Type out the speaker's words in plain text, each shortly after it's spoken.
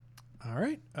All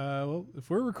right. Well, if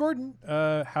we're recording,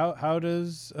 how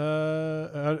does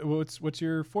what's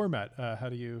your format? How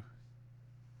do you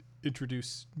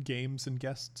introduce games and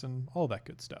guests and all that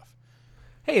good stuff?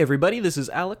 Hey everybody, this is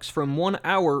Alex from 1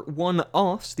 Hour 1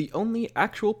 Offs, the only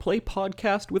actual play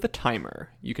podcast with a timer.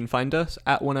 You can find us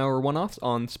at 1 Hour 1 Offs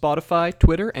on Spotify,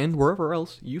 Twitter, and wherever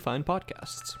else you find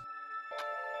podcasts.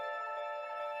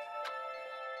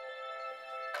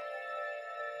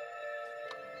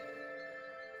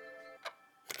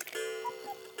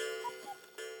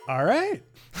 All right.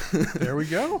 There we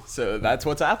go. So that's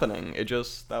what's happening.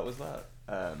 That was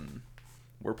that.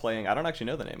 We're playing, I don't actually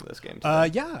know the name of this game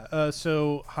today.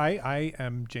 So, hi, I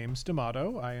am James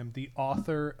D'Amato. I am the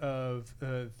author of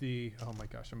oh my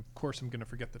gosh, of course I'm going to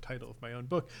forget the title of my own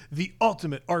book, The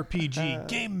Ultimate RPG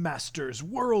Game Master's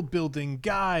World Building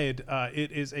Guide.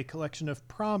 It is a collection of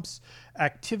prompts,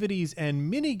 activities, and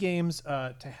mini games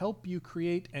to help you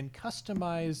create and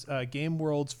customize game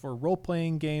worlds for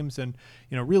role-playing games and,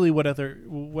 really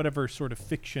whatever sort of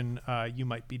fiction you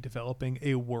might be developing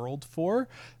a world for.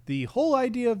 The whole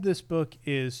idea of this book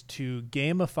is to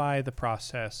gamify the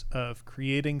process of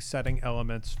creating setting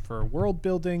elements for world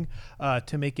building,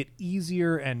 to make it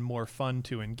easier and more fun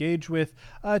to engage with,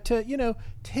 to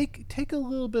take a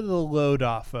little bit of the load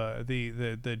off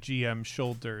the GM's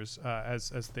shoulders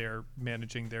as they're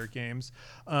managing their games.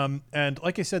 And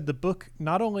like I said, the book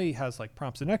not only has like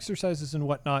prompts and exercises and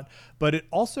whatnot, but it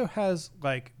also has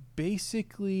like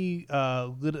basically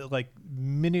like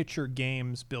miniature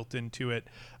games built into it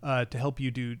to help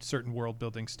you do certain world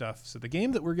building stuff. So the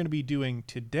game that we're going to be doing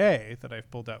today that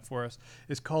I've pulled out for us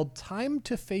is called Time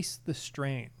to Face the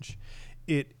Strange.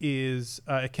 It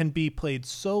can be played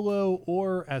solo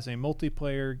or as a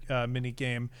multiplayer mini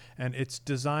game, and it's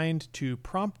designed to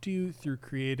prompt you through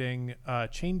creating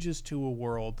changes to a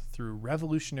world through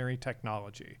revolutionary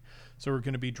technology. So we're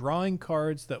going to be drawing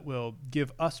cards that will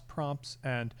give us prompts,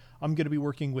 and I'm going to be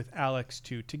working with Alex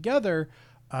to together.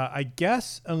 I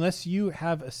guess unless you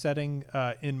have a setting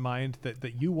in mind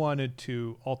that you wanted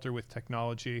to alter with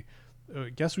technology, I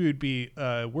guess we would be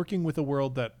working with a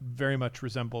world that very much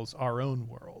resembles our own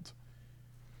world.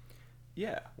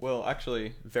 Yeah, well,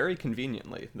 actually, very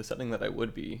conveniently, the setting that I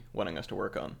would be wanting us to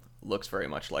work on looks very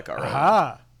much like our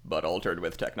own, but altered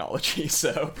with technology,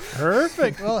 so...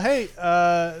 Perfect! Well, hey,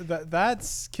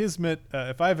 that's Kismet,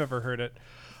 if I've ever heard it.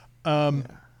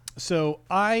 So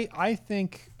I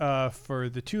think for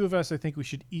the two of us, I think we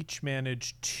should each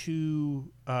manage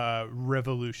two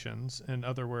revolutions. In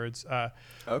other words,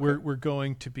 we're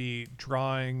going to be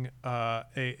drawing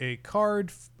a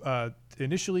card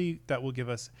initially that will give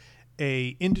us a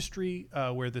industry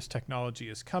where this technology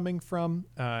is coming from,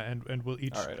 and we'll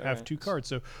each have two cards.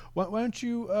 So why don't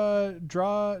you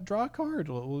draw a card?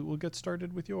 We'll get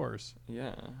started with yours.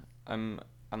 Yeah, I'm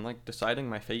like deciding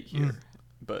my fate here,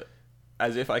 but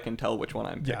as if I can tell which one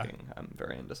I'm picking. I'm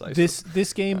very indecisive.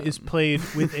 This game is played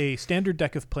with a standard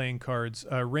deck of playing cards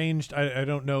arranged. I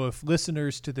don't know if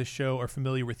listeners to this show are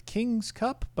familiar with King's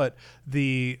Cup, but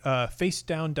the face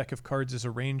down deck of cards is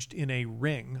arranged in a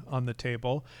ring on the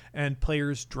table, and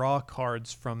players draw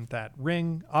cards from that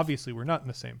ring. Obviously, we're not in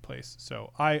the same place,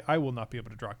 so I will not be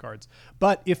able to draw cards.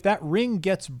 But if that ring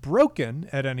gets broken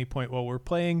at any point while we're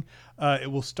playing,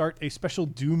 it will start a special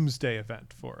doomsday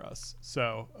event for us.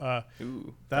 So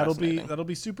that'll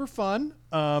be super fun,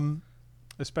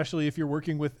 especially if you're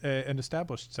working with an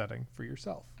established setting for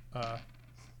yourself.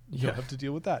 You'll have to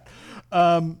deal with that.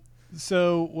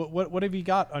 So what have you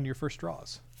got on your first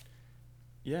draws?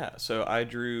 Yeah, so I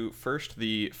drew first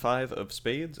the 5 of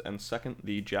spades and second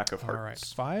the Jack of hearts. All right,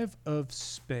 5 of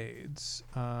spades.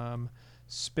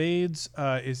 Spades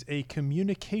is a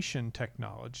communication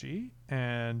technology,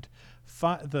 and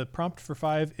the prompt for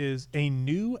 5 is a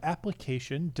new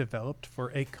application developed for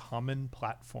a common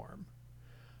platform.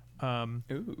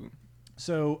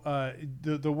 So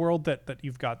the world that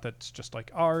you've got that's just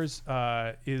like ours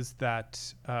is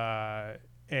that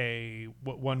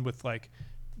one with like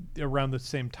around the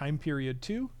same time period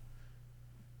too?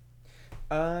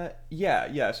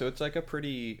 Yeah. So it's like a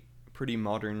pretty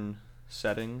modern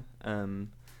setting.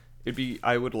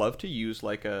 I would love to use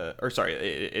like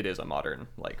it is a modern,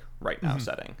 like right now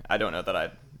setting. I don't know that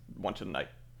I'd want to like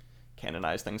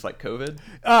canonize things like COVID.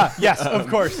 Yes, of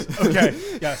course. Okay,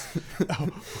 yes.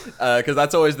 Because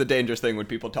that's always the dangerous thing when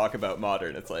people talk about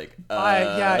modern. It's like,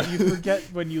 you forget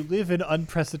when you live in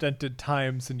unprecedented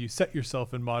times and you set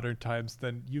yourself in modern times,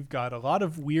 then you've got a lot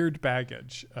of weird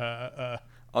baggage.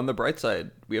 On the bright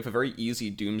side, we have a very easy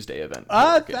doomsday event.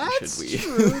 That's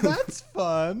true. That's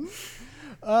fun.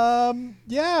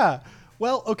 Yeah.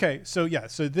 Well, okay. So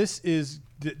this is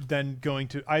then going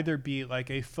to either be like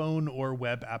a phone or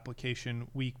web application.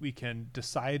 We can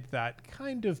decide that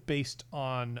kind of based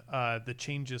on the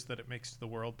changes that it makes to the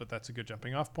world, but that's a good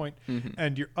jumping off point.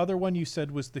 And your other one you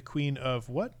said was the Queen of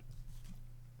what?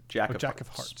 Jack of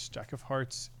Hearts. Jack of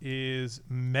Hearts is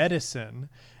medicine,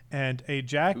 and a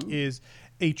Jack is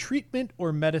a treatment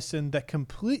or medicine that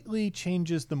completely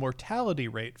changes the mortality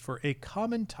rate for a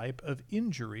common type of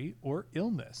injury or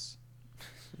illness.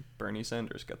 Bernie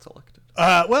Sanders gets elected.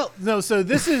 Well, no. So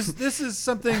this is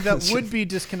something that would be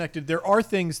disconnected. There are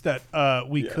things that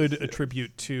we could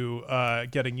attribute to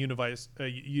getting universalized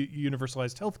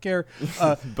healthcare.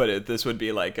 But this would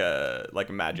be like a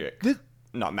magic,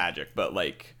 not magic, but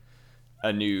like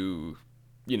a new,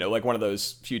 like one of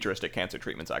those futuristic cancer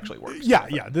treatments actually works.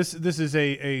 Yeah. This is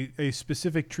a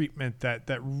specific treatment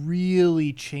that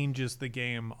really changes the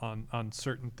game on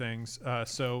certain things.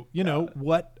 So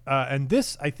what, and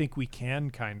this I think we can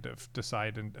kind of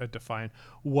decide and define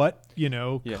what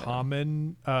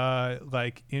common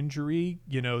like injury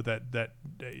that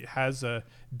has a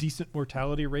decent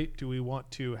mortality rate. Do we want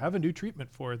to have a new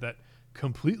treatment for that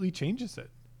completely changes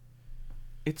it?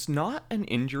 It's not an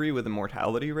injury with a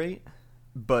mortality rate,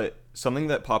 but something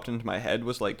that popped into my head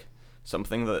was like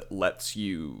something that lets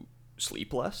you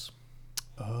sleep less.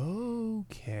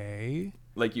 Okay.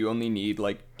 Like you only need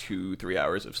like 2-3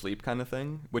 hours of sleep kind of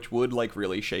thing, which would like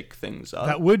really shake things up.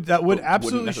 That would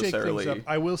absolutely shake things up.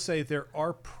 I will say there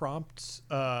are prompts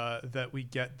that we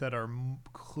get that are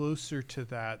closer to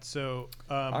that. So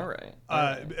all right.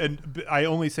 And I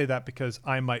only say that because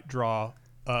I might draw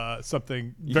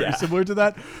something very similar to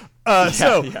that.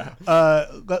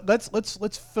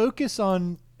 Let's focus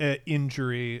on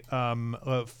injury.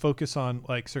 Focus on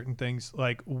like certain things.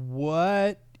 Like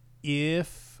what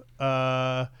if?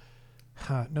 No,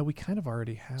 we kind of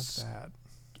already have that.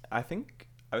 I think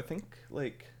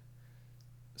like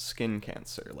skin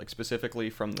cancer, like specifically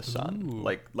from the sun,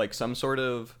 like some sort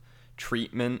of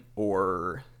treatment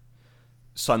or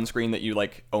sunscreen that you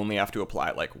like only have to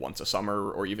apply like once a summer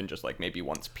or even just like maybe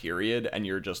once period, and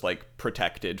you're just like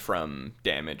protected from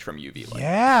damage from UV light.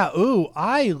 Yeah. Ooh,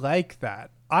 I like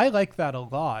that. I like that a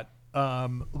lot.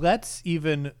 Let's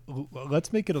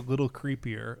make it a little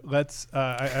creepier.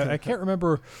 I can't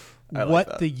remember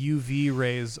what the UV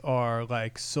rays are,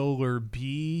 like solar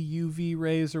B UV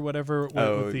rays or whatever,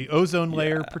 what the ozone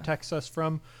layer protects us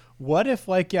from. What if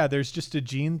there's just a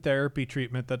gene therapy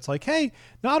treatment that's like, hey,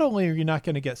 not only are you not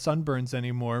going to get sunburns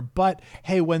anymore, but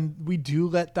hey, when we do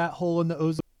let that hole in the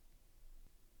ozone.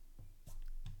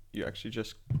 You actually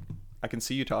I can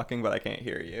see you talking, but I can't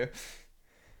hear you.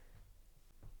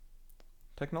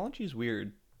 Technology is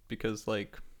weird because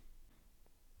like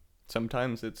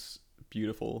sometimes it's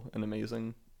beautiful and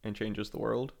amazing and changes the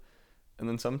world, and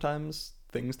then sometimes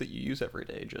things that you use every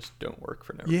day just don't work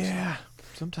for no reason. Yeah,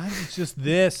 sometimes it's just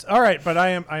this. All right, but I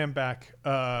am back.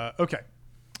 Okay,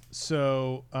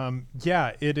 so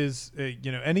it is.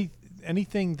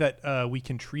 Anything that we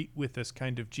can treat with this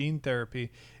kind of gene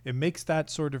therapy, it makes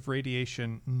that sort of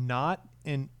radiation not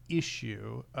an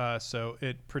issue. So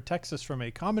it protects us from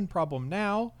a common problem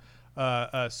now,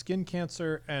 skin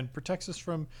cancer, and protects us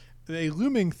from a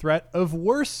looming threat of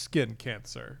worse skin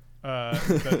cancer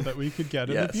that we could get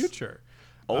in the future.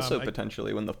 Also,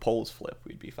 potentially, when the poles flip,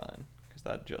 we'd be fine, because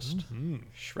that just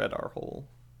shred our whole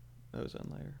ozone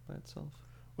layer by itself.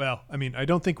 Well, I mean, I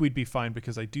don't think we'd be fine,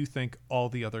 because I do think all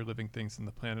the other living things on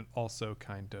the planet also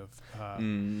kind of.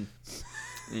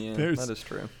 Yeah, that is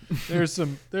true.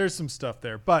 there's some stuff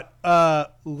there, but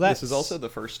this is also the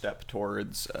first step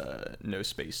towards no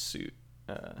spacesuit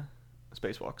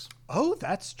spacewalks. Oh,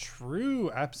 that's true.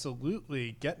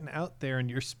 Absolutely, getting out there in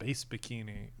your space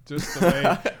bikini, just the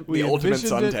way we the ultimate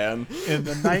suntan in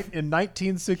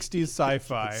 1960s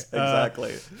sci-fi.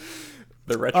 Exactly.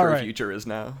 The retro future is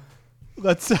now.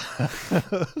 Let's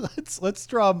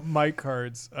draw my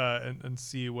cards and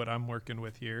see what I'm working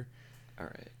with here. All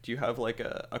right. Do you have like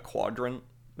a quadrant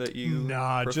that you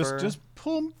prefer? just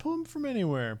pull them from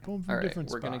anywhere. Pull them from different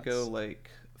spots. We're gonna go like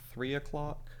 3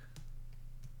 o'clock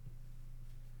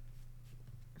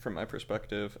from my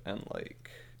perspective, and like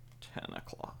 10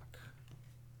 o'clock.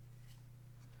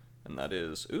 And that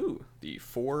is the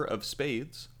 4 of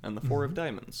spades and the 4 of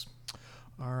diamonds.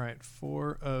 All right,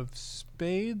 4 of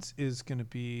spades is going to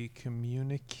be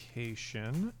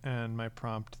communication, and my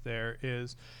prompt there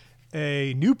is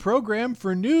a new program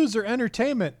for news or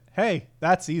entertainment. Hey,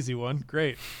 that's easy one.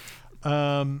 Great.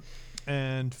 And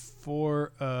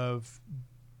 4 of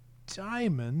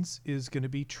diamonds is going to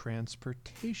be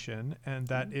transportation, and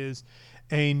that is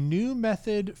a new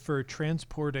method for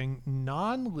transporting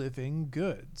non-living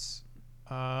goods.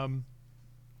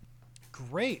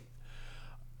 Great.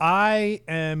 I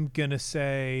am gonna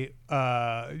say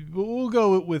we'll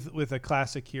go with a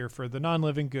classic here for the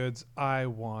non-living goods. I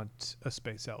want a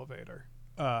space elevator,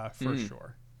 for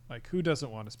sure. Like, who doesn't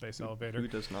want a space elevator? Who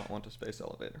does not want a space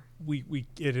elevator? We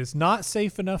it is not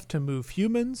safe enough to move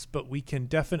humans, but we can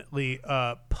definitely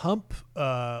pump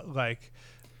like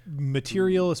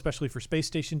material, especially for space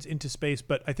stations, into space.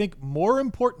 But I think more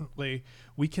importantly,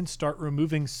 we can start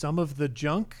removing some of the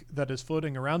junk that is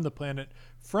floating around the planet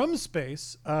from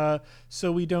space,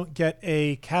 so we don't get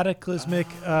a cataclysmic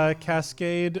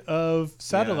cascade of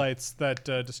satellites that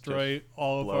destroy Just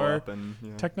all of blow our up and,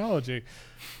 yeah. technology.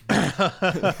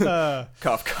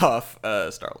 Cough, cough.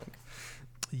 Starlink.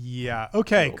 Yeah.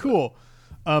 Okay. little Cool.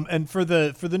 And for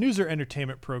the news or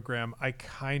entertainment program, I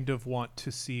kind of want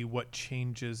to see what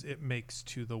changes it makes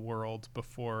to the world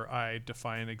before I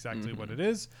define exactly what it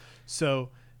is.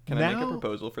 So Can now, I make a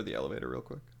proposal for the elevator real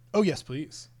quick? Oh yes,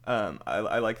 please.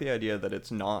 I like the idea that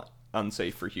it's not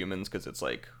unsafe for humans because it's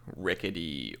like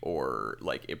rickety or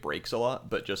like it breaks a lot,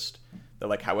 but just that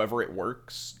like however it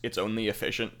works, it's only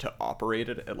efficient to operate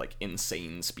it at like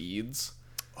insane speeds.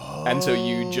 And so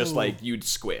you just like you'd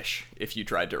squish if you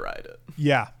tried to ride it.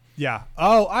 Yeah. Yeah.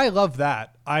 Oh, I love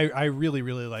that. I really,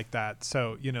 really like that.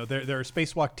 So, you know, there are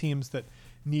spacewalk teams that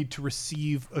need to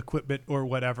receive equipment or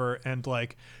whatever. And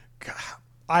like,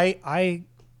 I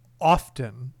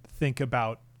often think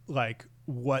about like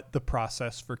what the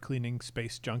process for cleaning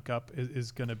space junk up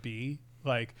is going to be.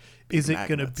 Like, is it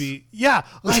going to be,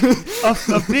 like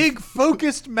a big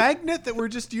focused magnet that we're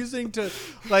just using to,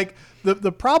 like,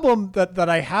 the problem that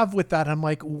I have with that, I'm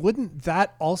like, wouldn't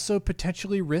that also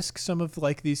potentially risk some of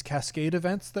like these cascade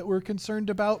events that we're concerned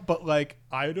about? But like,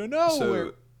 I don't know.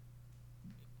 So,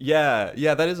 yeah,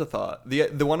 that is a thought.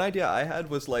 The one idea I had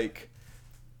was like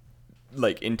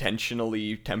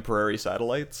intentionally temporary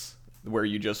satellites, where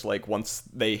you just like once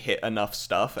they hit enough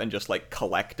stuff and just like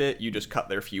collect it, you just cut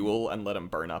their fuel and let them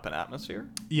burn up an atmosphere.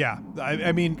 Yeah,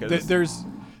 I mean,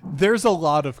 there's a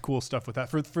lot of cool stuff with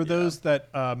that. For those that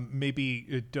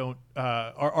maybe don't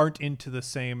aren't into the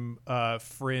same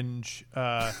fringe,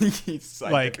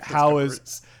 like how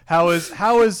is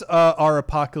our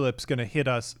apocalypse going to hit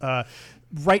us?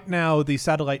 Right now, the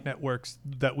satellite networks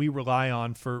that we rely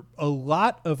on for a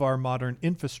lot of our modern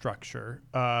infrastructure,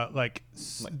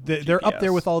 they're up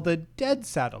there with all the dead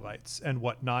satellites and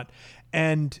whatnot,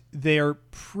 and they're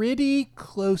pretty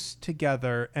close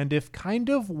together. And if kind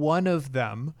of one of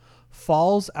them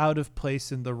falls out of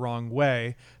place in the wrong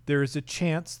way, there is a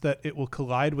chance that it will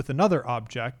collide with another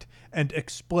object and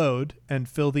explode and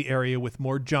fill the area with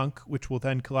more junk, which will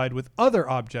then collide with other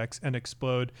objects and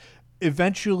explode,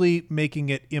 eventually making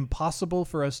it impossible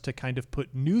for us to kind of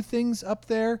put new things up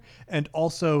there, and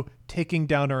also taking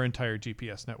down our entire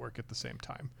GPS network at the same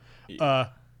time.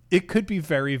 It could be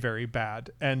very, very bad,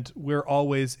 and we're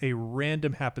always a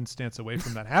random happenstance away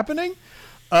from that happening.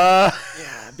 Yeah,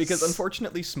 because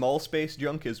unfortunately small space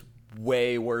junk is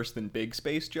way worse than big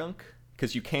space junk,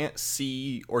 because you can't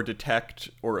see or detect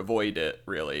or avoid it,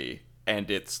 really, and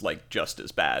it's like just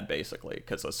as bad, basically,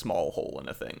 because a small hole in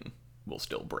a thing will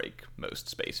still break most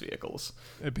space vehicles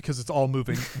because it's all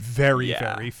moving very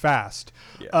very fast.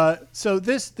 So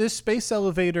this space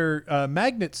elevator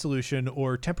magnet solution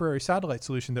or temporary satellite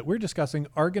solution that we're discussing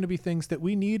are going to be things that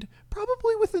we need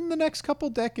probably within the next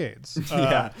couple decades.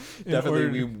 Definitely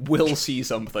we will see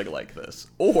something like this,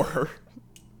 or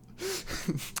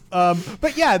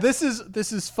but yeah, this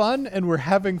is fun, and we're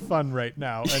having fun right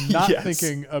now, and not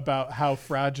thinking about how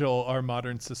fragile our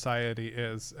modern society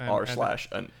is.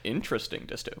 /an interesting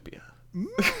dystopia.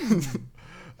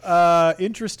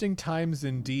 Interesting times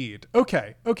indeed.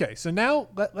 Okay. So now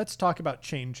let's talk about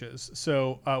changes.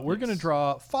 So we're going to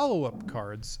draw follow-up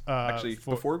cards. Actually,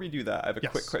 before we do that, I have a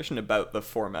quick question about the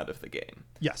format of the game.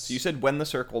 Yes. So you said when the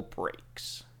circle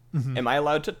breaks. Am I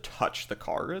allowed to touch the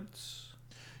cards?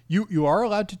 You are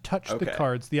allowed to touch the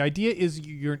cards. The idea is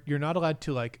you're not allowed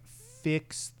to like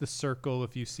fix the circle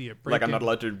if you see it breaking. Like I'm not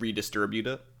allowed to redistribute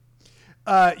it?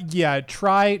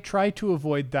 Try to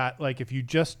avoid that. Like if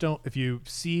you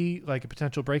see like a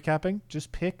potential break happening,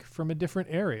 just pick from a different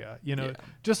area,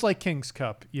 just like King's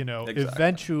Cup, exactly.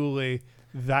 Eventually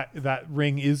that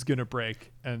ring is going to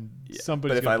break and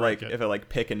somebody's going to break it. If I like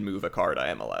pick and move a card, I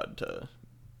am allowed to.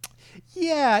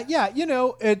 Yeah,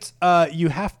 it's you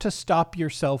have to stop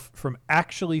yourself from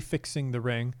actually fixing the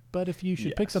ring, but if you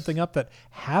should pick something up that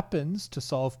happens to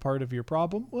solve part of your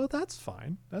problem, well, that's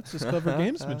fine. That's just clever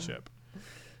gamesmanship.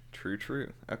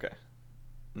 True. Okay.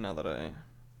 Now that I...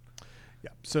 Yeah.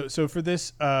 So for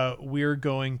this, we're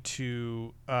going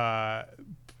to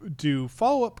do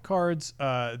follow-up cards.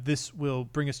 This will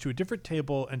bring us to a different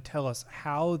table and tell us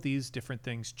how these different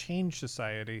things change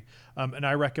society. And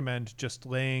I recommend just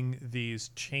laying these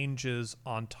changes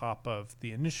on top of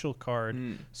the initial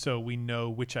card so we know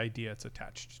which idea it's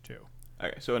attached to.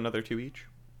 Okay, so another 2 each.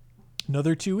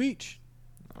 Another 2 each.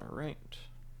 All right.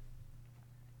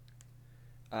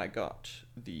 I got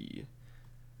the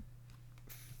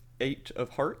 8 of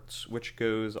hearts, which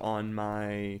goes on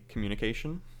my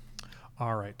communication.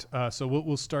 All right. So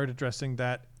we'll start addressing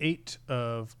that. 8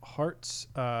 of hearts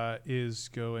is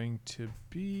going to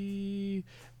be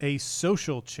a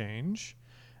social change.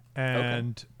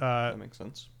 And that makes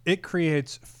sense. It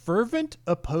creates fervent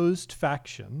opposed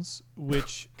factions,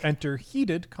 which enter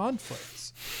heated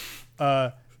conflicts.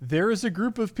 There is a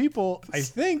group of people, I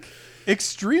think,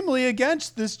 extremely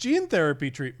against this gene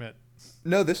therapy treatment.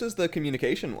 No, this is the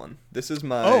communication one. This is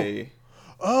my...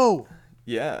 Oh.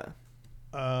 Yeah.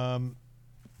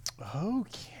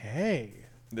 Okay.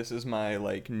 This is my,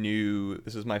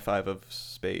 this is my 5 of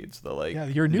spades.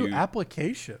 Your new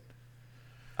application.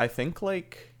 I think, to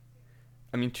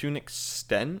an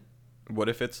extent, what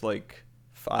if it's,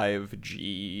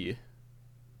 5G...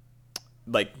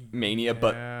 Mania,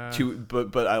 but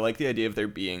I like the idea of there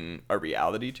being a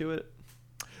reality to it.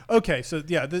 Okay, so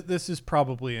yeah, this is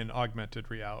probably an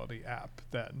augmented reality app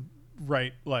then,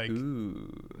 right?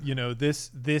 Ooh.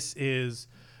 This is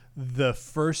the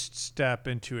first step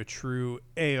into a true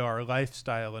AR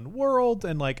lifestyle and world,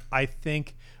 and I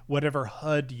think whatever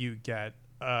HUD you get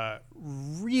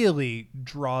really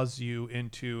draws you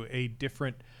into a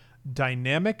different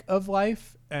dynamic of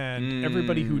life, and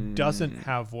everybody who doesn't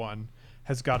have one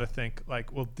has got to think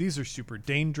well, these are super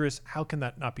dangerous. How can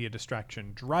that not be a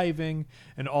distraction driving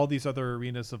and all these other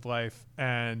arenas of life?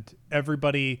 And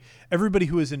everybody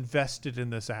who is invested in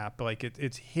this app,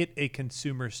 it's hit a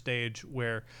consumer stage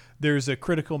where there's a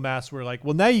critical mass where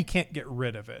well, now you can't get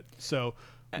rid of it. So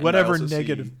whatever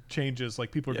negative changes,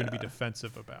 people are going to be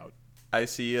defensive about. I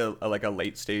see a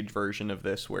late stage version of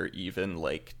this where even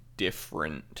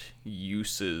different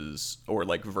uses or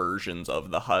versions of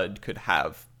the HUD could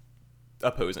have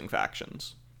opposing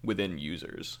factions within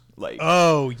users.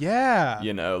 Oh yeah,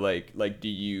 do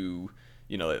you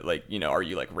are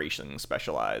you racing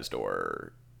specialized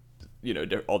or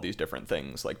all these different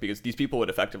things, because these people would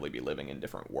effectively be living in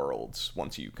different worlds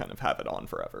once you kind of have it on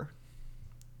forever.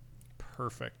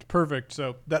 Perfect.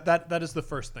 So that is the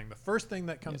first thing. The first thing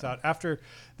that comes out after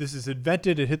this is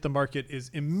invented, it hit the market, is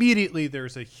immediately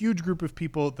there's a huge group of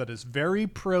people that is very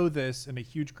pro this and a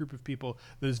huge group of people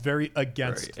that is very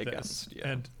against this.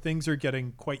 And things are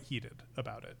getting quite heated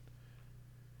about it.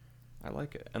 I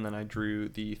like it. And then I drew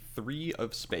the 3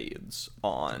 of spades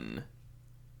on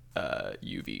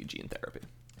UV gene therapy.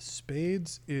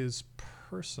 Spades is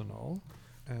personal.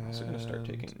 I'm also going to start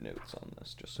taking notes on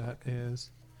this.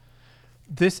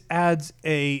 This adds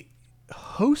a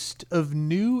host of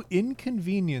new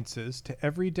inconveniences to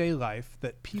everyday life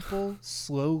that people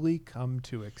slowly come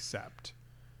to accept.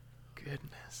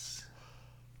 Goodness.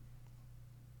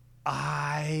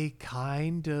 I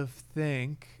kind of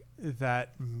think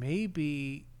that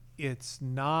maybe it's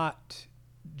not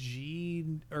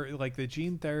the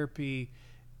gene therapy.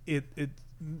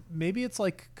 Maybe it's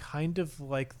kind of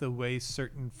the way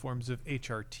certain forms of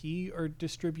HRT are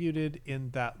distributed,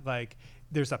 in that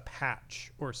there's a patch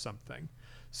or something.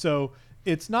 So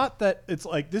it's not that it's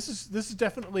this is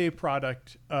definitely a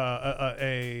product,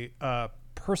 a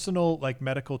personal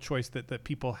medical choice that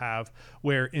people have,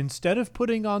 where instead of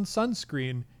putting on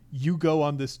sunscreen, you go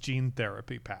on this gene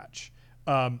therapy patch.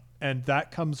 And that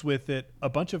comes with it a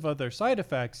bunch of other side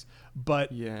effects,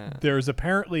 but there's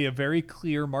apparently a very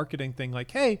clear marketing thing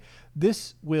hey,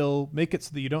 this will make it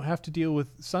so that you don't have to deal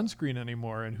with sunscreen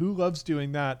anymore, and who loves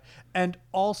doing that? And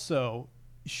also,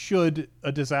 should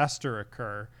a disaster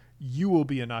occur, you will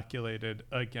be inoculated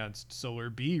against solar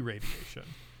B radiation.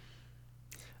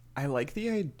 I like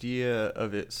the idea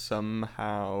of it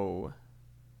somehow,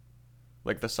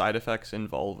 the side effects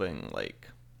involving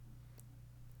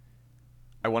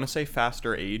I want to say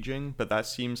faster aging, but that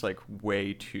seems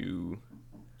way too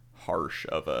harsh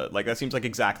of a that seems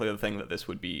exactly the thing that this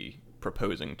would be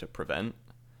proposing to prevent.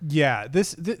 Yeah,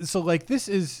 this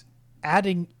is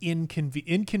adding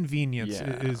inconvenience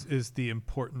is the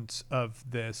importance of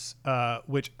this,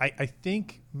 which I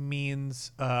think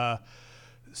means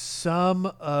some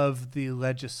of the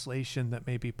legislation that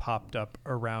maybe popped up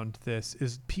around this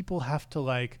is people have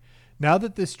to now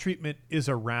that this treatment is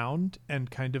around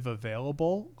and kind of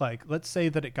available, let's say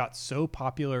that it got so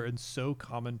popular and so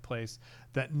commonplace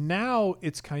that now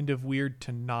it's kind of weird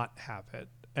to not have it.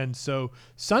 And so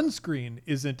sunscreen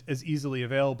isn't as easily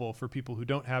available for people who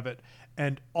don't have it.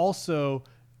 And also,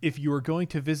 if you are going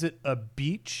to visit a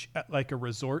beach at like a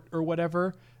resort or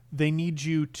whatever, they need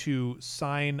you to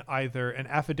sign either an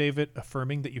affidavit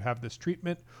affirming that you have this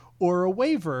treatment or a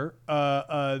waiver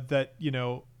that, you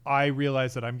know, I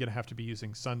realize that I'm going to have to be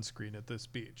using sunscreen at this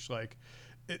beach. Like,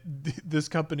 this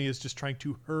company is just trying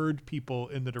to herd people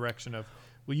in the direction of,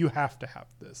 well, you have to have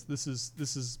this. This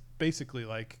is basically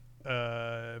like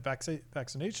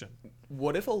vaccination.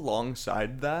 What if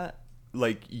alongside that,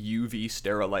 like UV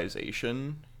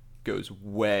sterilization goes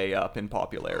way up in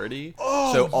popularity?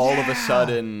 So all of a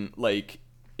sudden, like,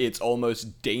 it's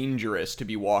almost dangerous to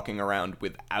be walking around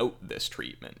without this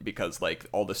treatment because like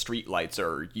all the street lights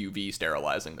are UV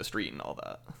sterilizing the street and all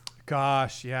that.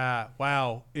 Gosh, yeah.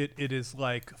 Wow. It is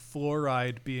like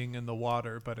fluoride being in the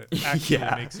water, but it actually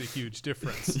makes a huge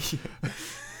difference.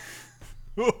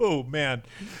 Oh, man.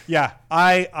 Yeah,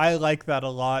 I like that a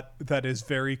lot. That is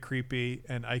very creepy,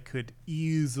 and I could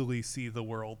easily see the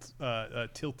world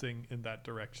tilting in that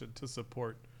direction to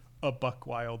support a buck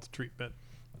wild treatment.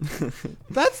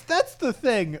 That's the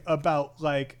thing about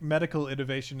like medical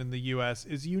innovation in the US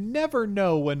is you never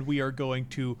know when we are going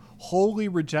to wholly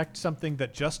reject something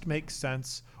that just makes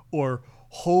sense or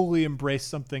wholly embrace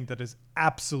something that is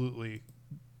absolutely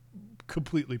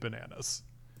completely bananas.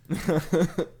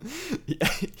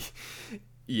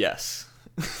 Yes.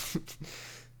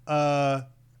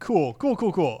 Cool.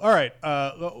 All right.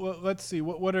 Let's see.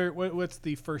 What's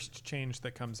the first change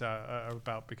that comes out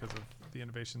about because of the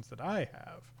innovations that I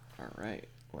have? All right.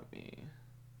 Let me.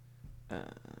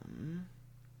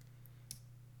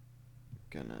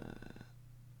 Gonna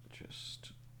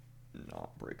just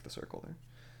not break the circle there.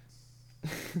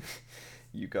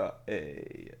 You got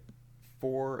a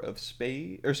 4 of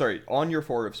spades. Or sorry, on your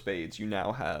 4 of spades, you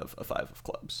now have a 5 of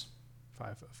clubs.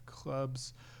 5 of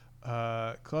clubs.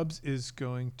 Clubs is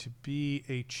going to be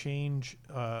a change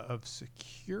of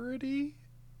security,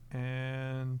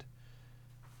 and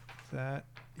that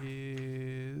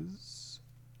is...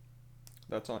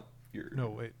 That's on your...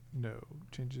 No,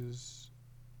 changes...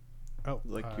 Oh,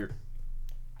 like your...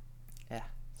 Yeah,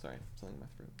 sorry, something in my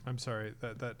throat. I'm sorry,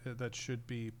 that should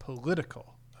be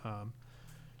political,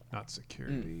 not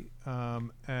security.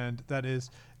 And that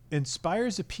is...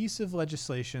 inspires a piece of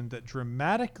legislation that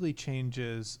dramatically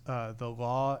changes the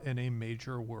law in a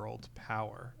major world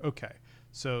power. Okay,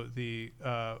 so the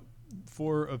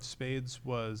 4 of spades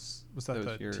was that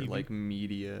the your TV? Like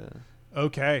media?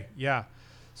 Okay, yeah.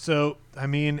 So I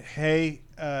mean, hey,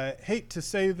 hate to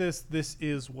say this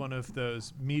is one of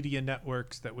those media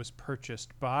networks that was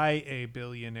purchased by a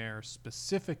billionaire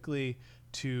specifically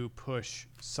to push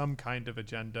some kind of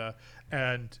agenda,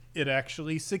 and it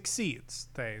actually succeeds.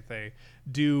 They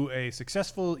do a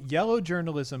successful yellow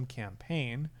journalism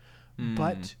campaign,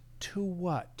 but to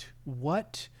what?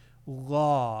 What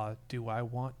law do I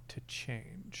want to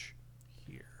change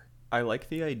here? I like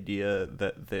the idea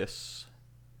that this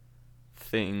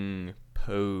thing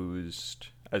posed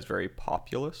as very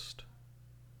populist.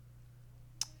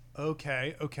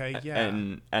 Okay, yeah.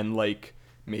 And like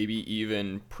maybe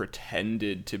even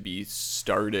pretended to be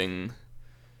starting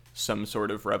some sort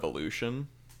of revolution.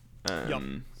 Yup.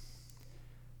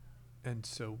 And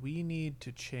so we need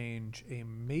to change a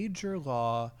major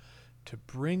law to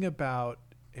bring about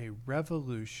a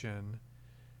revolution.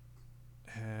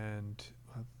 And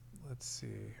let's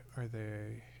see, are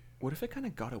they... What if it kind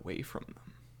of got away from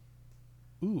them?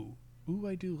 Ooh,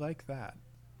 I do like that.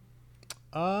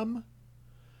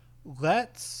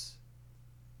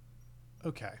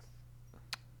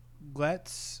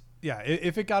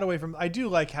 If it got away from... I do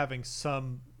like having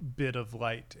some bit of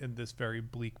light in this very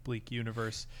bleak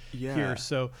universe here.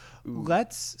 So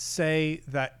let's say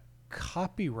that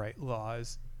copyright law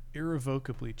is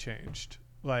irrevocably changed.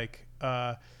 Like,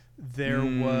 there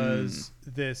was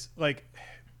this... like,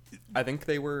 I think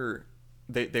they were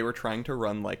trying to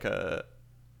run like a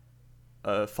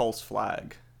false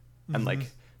flag and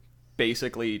like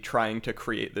basically trying to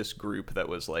create this group that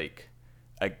was like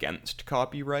against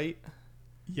copyright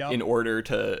in order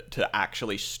to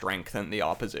actually strengthen the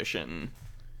opposition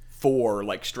for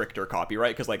like stricter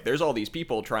copyright, because like there's all these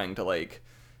people trying to like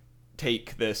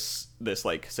take this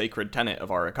like sacred tenet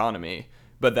of our economy,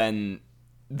 but then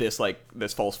this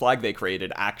false flag they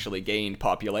created actually gained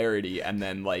popularity and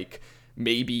then like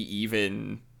maybe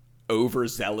even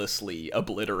overzealously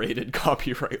obliterated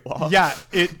copyright law. Yeah,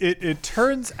 it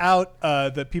turns out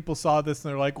that people saw this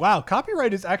and they're like, wow,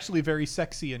 copyright is actually very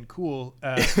sexy and cool.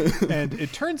 And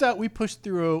it turns out we pushed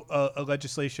through a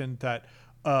legislation that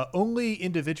only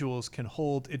individuals can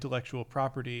hold intellectual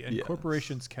property and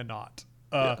corporations cannot.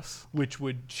 Yes. which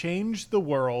would change the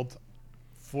world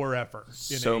forever.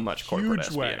 So much corporate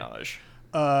espionage.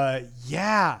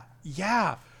 Yeah.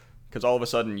 Because all of a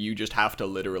sudden you just have to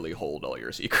literally hold all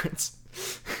your secrets.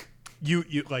 You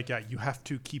have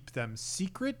to keep them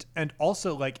secret, and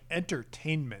also like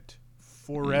entertainment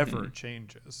forever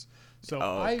changes. So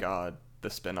God, the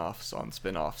spin-offs on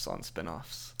spin-offs on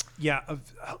spin-offs. Yeah,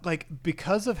 like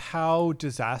because of how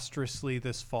disastrously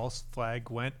this false flag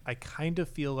went, I kind of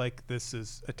feel like this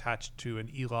is attached to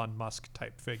an Elon Musk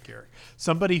type figure.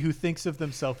 Somebody who thinks of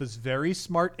themselves as very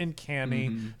smart and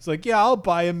canny. It's like, yeah, I'll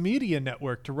buy a media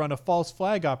network to run a false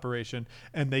flag operation.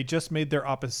 And they just made their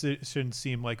opposition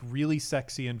seem like really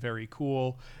sexy and very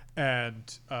cool. And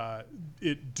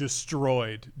it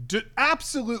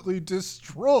absolutely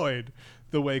destroyed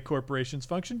the way corporations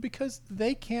function, because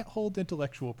they can't hold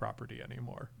intellectual property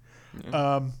anymore.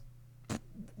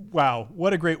 Wow,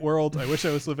 what a great world. I wish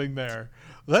I was living there.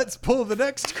 Let's pull the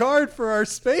next card for our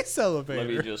space elevator. Let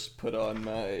me just put on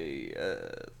my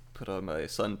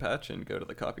sun patch and go to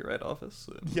the copyright office.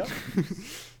 Yep.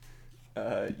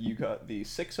 You got the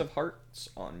 6 of Hearts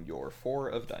on your 4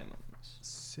 of Diamonds.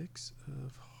 6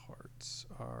 of Hearts.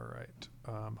 All right.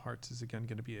 Hearts is again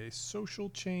going to be a social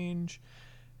change.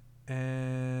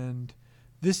 And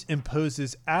this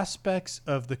imposes aspects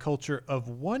of the culture of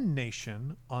one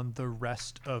nation on the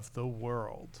rest of the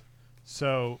world.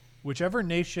 So whichever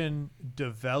nation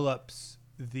develops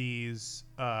these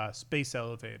space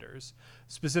elevators,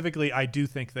 specifically, I do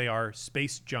think they are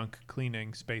space junk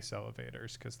cleaning space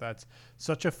elevators, because that's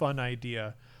such a fun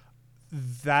idea.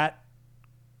 That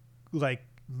like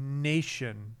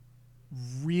nation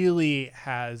really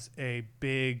has a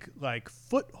big like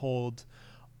foothold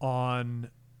on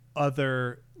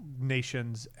other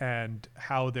nations and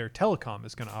how their telecom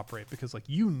is going to operate, because like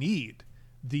you need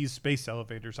these space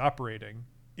elevators operating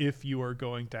if you are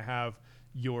going to have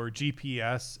your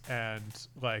GPS and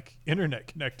like internet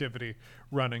connectivity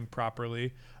running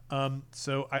properly.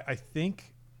 So I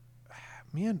think,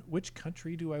 man, which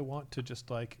country do I want to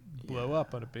just like blow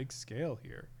up on a big scale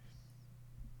here?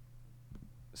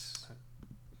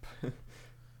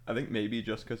 I think maybe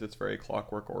just because it's very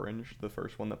Clockwork Orange, the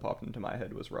first one that popped into my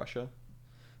head was Russia.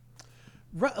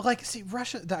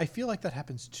 Russia, I feel like that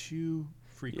happens too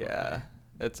frequently. Yeah,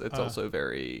 it's also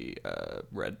very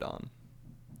Red Dawn.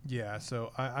 Yeah,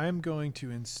 so I'm going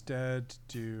to instead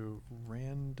do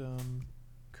random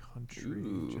country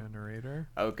generator.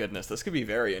 Oh, goodness, this could be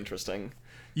very interesting.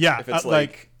 Yeah, if it's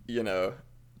like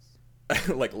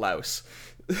Laos.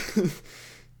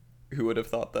 Who would have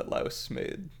thought that Laos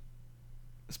made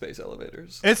space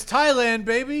elevators? It's Thailand,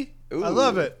 baby. Ooh, I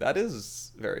love it. That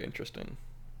is very interesting.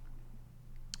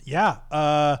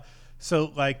 Yeah.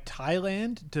 So like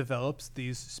Thailand develops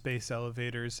these space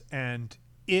elevators, and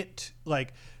it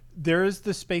like there's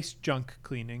the space junk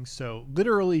cleaning. So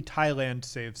literally Thailand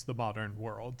saves the modern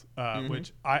world,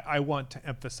 which I want to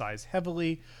emphasize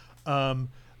heavily.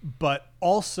 But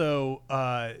also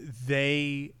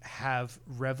they have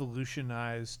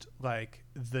revolutionized like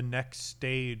the next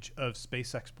stage of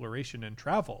space exploration and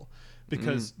travel,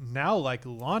 because now like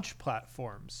launch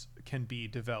platforms can be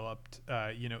developed,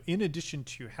 in addition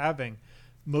to having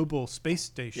mobile space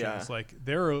stations. Like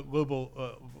there are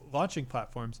global launching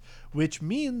platforms, which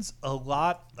means a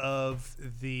lot of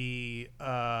the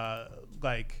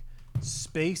like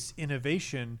space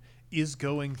innovation is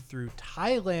going through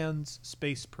Thailand's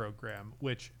space program,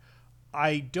 which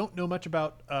I don't know much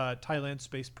about Thailand's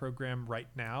space program right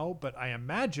now, but I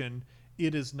imagine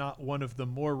it is not one of the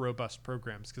more robust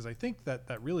programs, because I think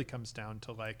that really comes down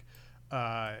to like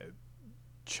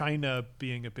China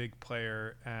being a big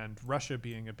player and Russia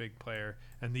being a big player,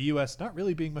 and the U.S. not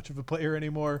really being much of a player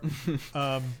anymore.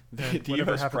 And the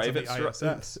whatever US happens private on the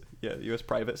ISS. Yeah, the U.S.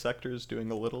 private sector is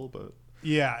doing a little, but...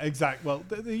 Yeah, exactly. Well,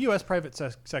 the U.S. private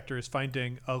sector is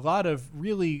finding a lot of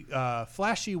really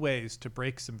flashy ways to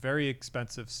break some very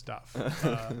expensive stuff,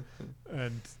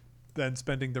 and then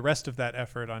spending the rest of that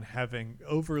effort on having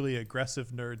overly aggressive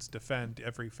nerds defend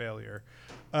every failure.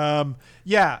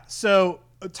 So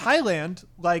Thailand,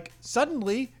 like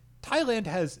suddenly Thailand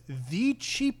has the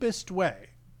cheapest way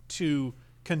to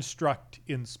construct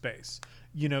in space.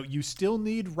 You still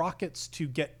need rockets to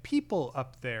get people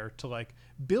up there to like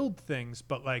build things,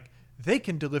 but like they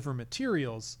can deliver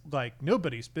materials like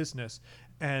nobody's business.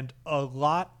 And a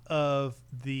lot of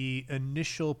the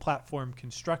initial platform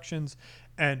constructions,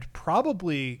 and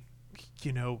probably,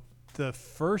 the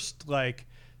first like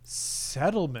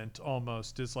settlement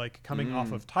almost is like coming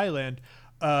off of Thailand,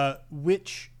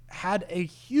 which had a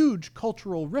huge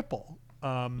cultural ripple.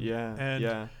 I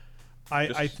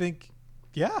think,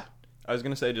 yeah. I was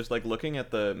gonna say, just like looking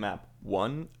at the map,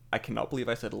 one, I cannot believe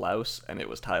I said Laos and it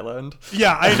was Thailand.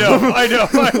 Yeah, I know.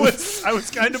 I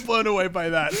was kind of blown away by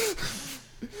that.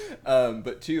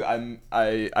 But two,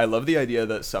 I love the idea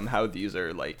that somehow these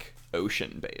are like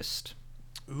ocean based.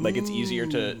 Like it's easier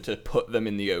to put them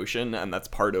in the ocean, and that's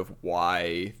part of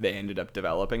why they ended up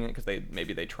developing it, because they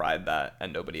tried that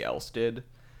and nobody else did.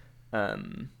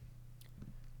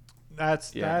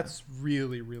 That's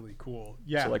really, really cool.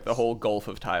 Yeah. So like the whole Gulf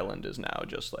of Thailand is now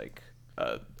just like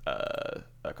a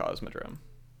cosmodrome.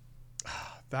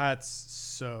 That's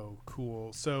so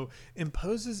cool. So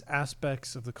imposes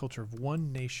aspects of the culture of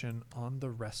one nation on the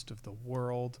rest of the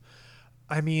world.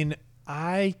 I mean,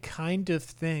 I kind of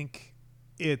think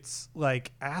it's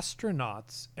like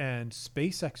astronauts and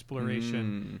space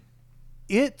exploration.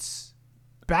 It's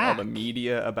back. All the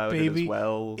media about it as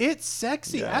well. It's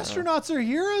sexy. Yeah. Astronauts are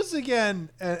heroes again,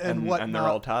 and whatnot. And they're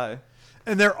all Thai.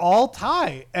 And they're all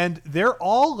Thai, and they're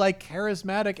all like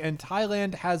charismatic, and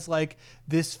Thailand has like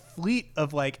this fleet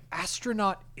of like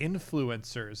astronaut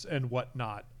influencers and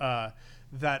whatnot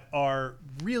that are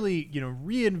really,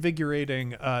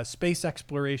 reinvigorating space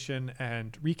exploration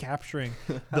and recapturing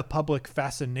the public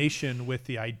fascination with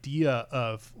the idea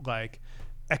of like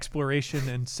exploration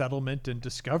and settlement and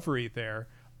discovery there,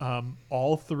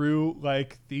 all through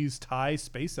like these Thai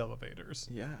space elevators.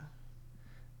 Yeah.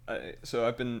 So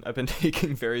I've been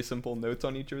taking very simple notes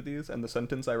on each of these, and the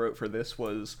sentence I wrote for this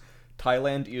was,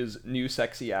 Thailand is new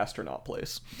sexy astronaut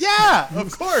place. Yeah,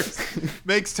 of course.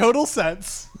 Makes total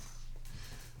sense.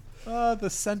 The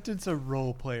sentence a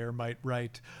role player might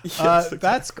write. Yes, exactly.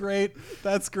 That's great.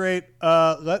 That's great.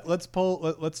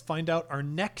 Let's find out our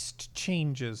next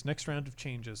round of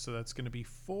changes. So that's going to be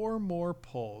 4 more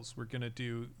polls. We're going to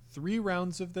do 3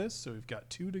 rounds of this, so we've got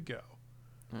 2 to go.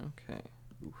 Okay.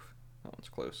 Oof. That one's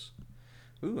close.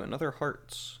 Ooh, another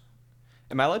hearts.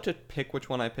 Am I allowed to pick which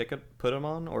one I put them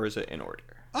on, or is it in order?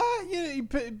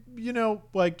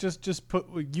 Just put.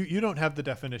 You don't have the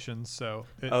definitions, so.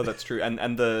 Oh, that's true.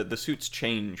 And the suits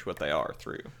change what they are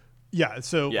through. Yeah.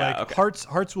 So okay.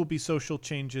 Hearts will be social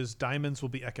changes. Diamonds will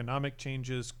be economic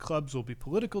changes. Clubs will be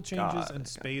political changes, and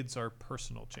spades are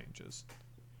personal changes.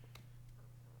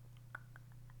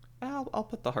 I'll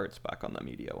put the hearts back on the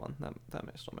media one. That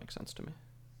may still make sense to me.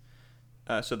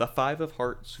 So the 5 of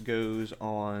hearts goes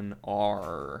on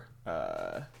our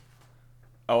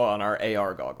on our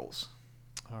AR goggles.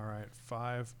 All right,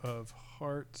 5 of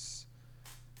hearts.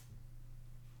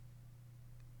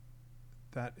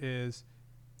 That is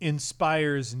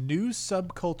inspires new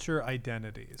subculture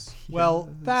identities. Yes. Well,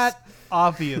 that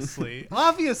obviously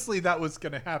that was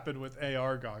going to happen with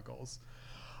AR goggles.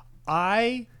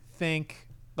 I think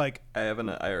I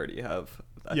already have.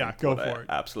 Go for it.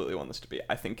 I absolutely want this to be.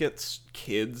 I think it's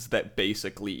kids that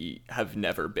basically have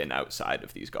never been outside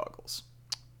of these goggles.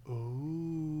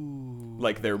 Ooh.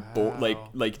 Like they're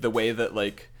like the way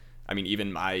that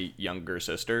even my younger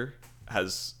sister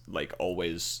has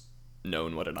always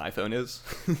known what an iPhone is.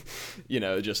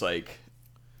 Just and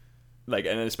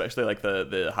especially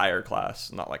the higher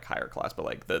class, not higher class,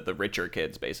 but the richer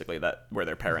kids basically, that where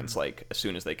their parents as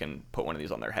soon as they can put one of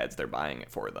these on their heads, they're buying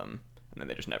it for them. And then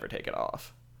they just never take it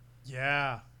off.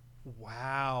 Yeah.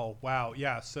 Wow.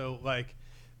 Yeah. So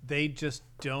they just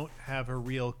don't have a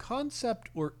real concept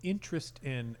or interest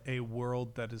in a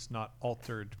world that is not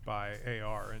altered by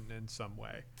AR in some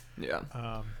way. Yeah.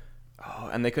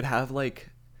 And they could have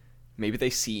maybe they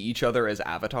see each other as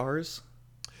avatars.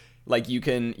 You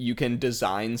can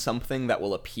design something that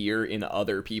will appear in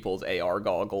other people's AR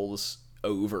goggles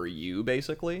over you,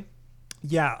 basically.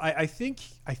 Yeah, I think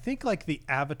the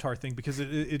avatar thing, because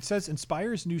it says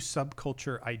inspires new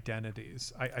subculture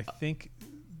identities. I think,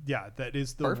 that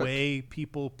is the Perfect. way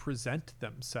people present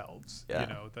themselves. Yeah.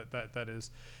 That is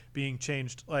being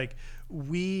changed.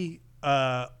 We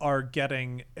are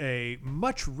getting a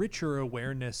much richer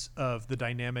awareness of the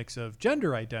dynamics of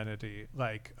gender identity,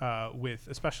 with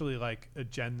especially a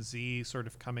Gen Z sort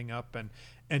of coming up and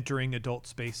entering adult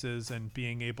spaces and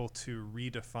being able to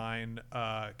redefine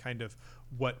kind of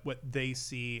what they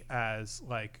see as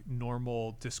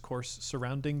normal discourse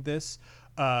surrounding this,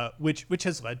 which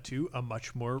has led to a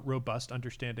much more robust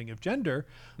understanding of gender.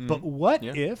 But what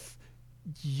if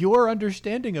your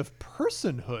understanding of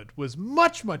personhood was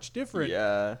much, much different?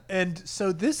 Yeah. And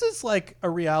so this is a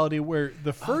reality where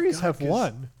the furries have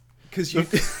won. Because you...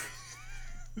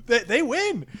 They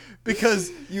win because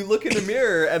you look in the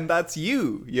mirror and that's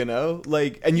you,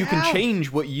 and you can change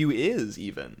what you is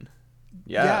even.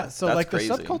 Yeah. So that's the crazy.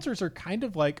 subcultures are kind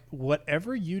of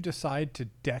whatever you decide to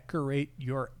decorate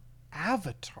your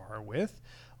avatar with,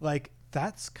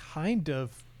 that's kind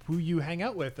of who you hang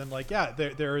out with, and like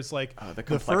there is like The the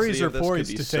complexity furries are of this could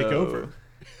poised be to take so- over.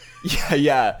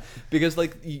 Yeah, because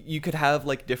like you could have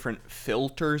like different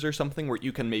filters or something where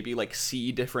you can maybe like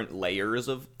see different layers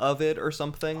of it or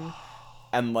something,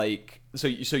 and like so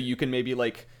you can maybe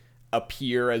like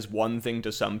appear as one thing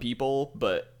to some people,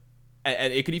 but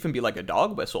and it could even be like a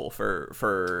dog whistle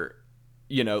for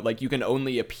like you can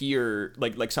only appear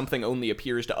like something only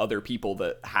appears to other people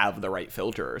that have the right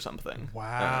filter or something.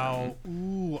 Wow.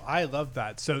 Ooh, I love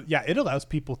that. So yeah, it allows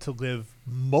people to live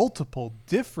multiple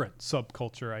different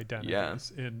subculture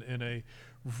identities in a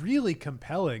really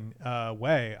compelling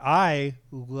way. I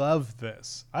love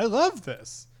this.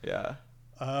 Yeah.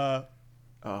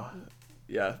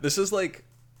 Yeah. This is like,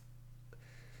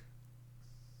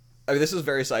 I mean, this is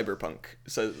very cyberpunk.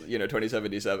 So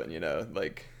 2077.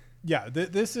 Like. Yeah,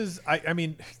 this is. I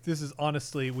mean, this is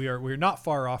honestly, we're not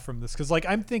far off from this, because like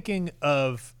I'm thinking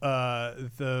of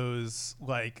those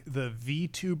like the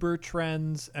VTuber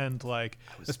trends, and like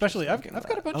especially I've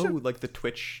got a bunch of like the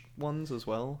Twitch ones as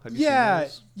well. Have you seen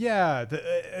those? Yeah,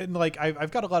 and like I've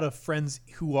got a lot of friends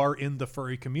who are in the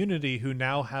furry community who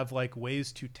now have like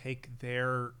ways to take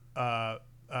their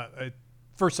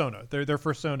persona, their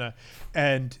persona,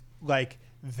 and like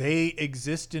they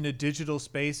exist in a digital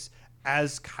space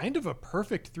as kind of a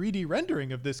perfect 3D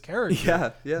rendering of this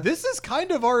character. Yeah. This is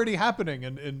kind of already happening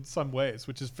in some ways,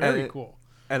 which is very cool.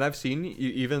 And I've seen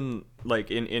even like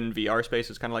in VR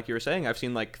space, it's kind of like you were saying, I've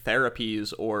seen like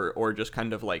therapies or just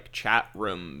kind of like chat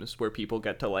rooms where people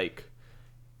get to like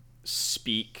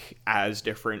speak as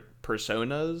different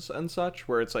personas and such,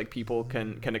 where it's like people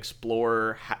can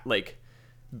explore like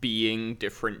being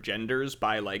different genders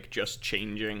by like just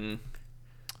changing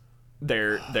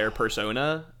their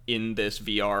persona in this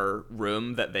VR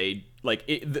room that they like.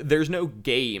 There's no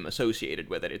game associated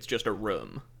with it. It's just a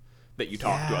room that you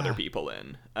talk to other people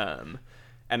in. And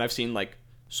I've seen like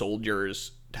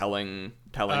soldiers telling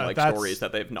like stories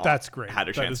that they've not had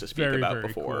a chance to speak about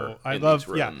before. Cool. I in love these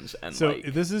rooms. And so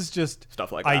like, this is just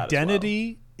stuff like that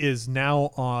identity is now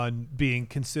on being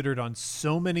considered on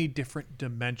so many different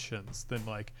dimensions than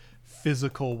like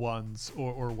physical ones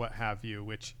or what have you,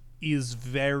 which is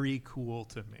very cool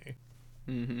to me.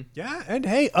 Mm-hmm. Yeah, and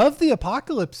hey, of the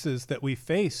apocalypses that we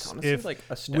face, honestly, if like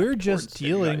a step we're just towards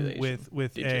dealing with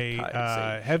a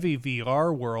digitization. heavy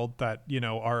VR world that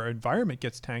our environment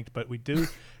gets tanked, but we do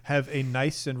have a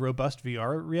nice and robust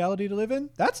VR reality to live in,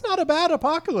 that's not a bad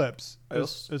apocalypse,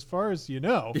 as far as you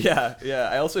know. Yeah.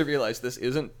 I also realized this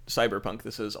isn't cyberpunk.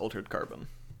 This is Altered Carbon.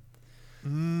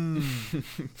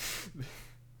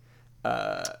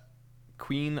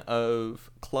 Queen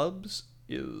of Clubs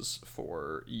is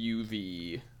for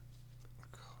UV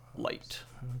light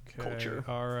culture.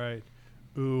 All right.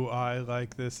 Ooh, I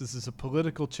like this. This is a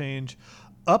political change.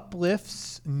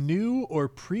 Uplifts new or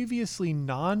previously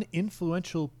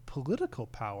non-influential political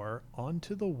power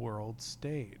onto the world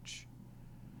stage.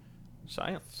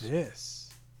 Science.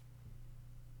 This.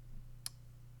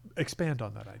 Expand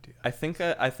on that idea. I think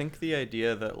the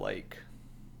idea that like,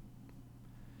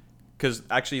 because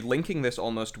actually linking this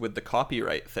almost with the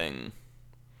copyright thing,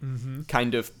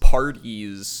 kind of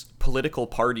political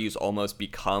parties almost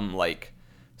become like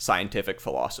scientific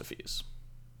philosophies.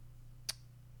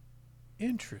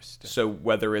 Interesting. So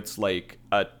whether it's like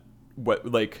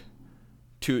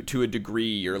to a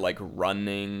degree, you're like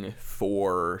running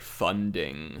for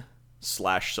funding /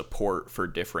 support for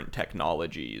different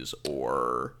technologies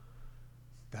or.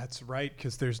 That's right,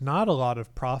 because there's not a lot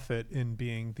of profit in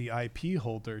being the IP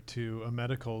holder to a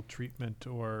medical treatment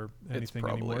or anything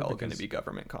anymore. It's probably all going to be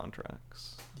government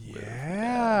contracts.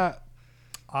 Yeah.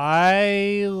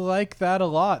 I like that a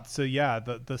lot. So yeah,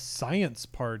 the science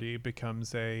party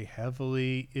becomes a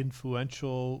heavily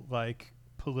influential like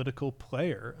political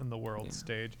player in the world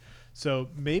stage. So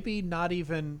maybe not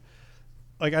even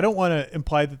like, I don't want to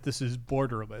imply that this is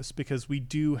borderless, because we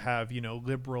do have,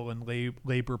 liberal and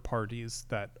labor parties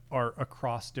that are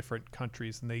across different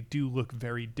countries, and they do look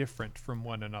very different from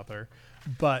one another.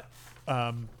 But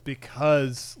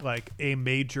because like a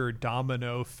major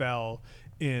domino fell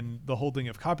in the holding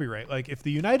of copyright, like if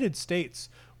the United States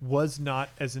was not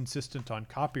as insistent on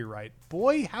copyright,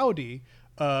 boy howdy,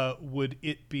 would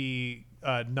it be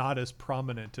not as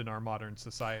prominent in our modern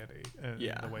society in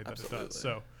the way that absolutely. It does.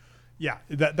 So. Yeah,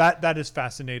 that is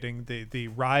fascinating. The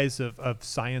rise of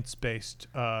science-based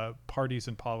parties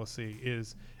and policy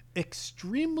is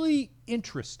extremely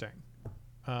interesting.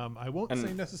 I won't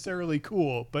say necessarily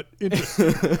cool, but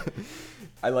interesting.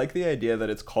 I like the idea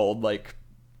that it's called like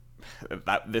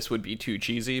that. This would be too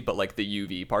cheesy, but like the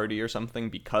UV party or something,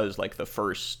 because like the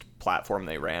first platform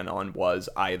they ran on was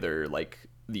either like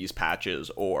these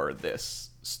patches or this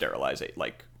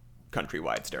like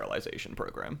countrywide sterilization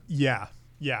program. Yeah.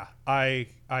 I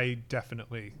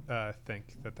definitely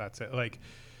think that's it. Like,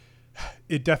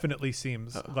 it definitely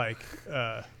seems like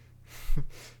the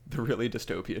really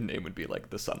dystopian name would be like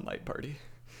the Sunlight Party.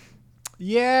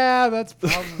 Yeah, that's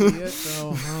probably it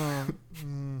though.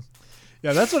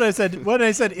 Yeah, that's what I said. When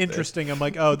I said interesting, I'm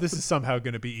like, oh, this is somehow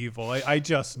going to be evil. I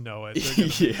just know it.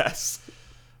 Yes.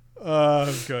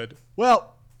 Good.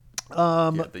 Well, the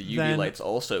UV lights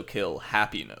also kill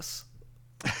happiness.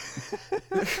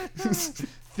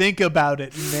 Think about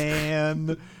it,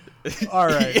 man. All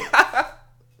right. Yeah.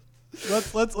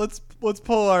 Let's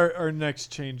pull our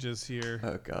next changes here.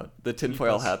 Oh god, the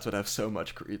tinfoil hats would have so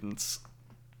much credence.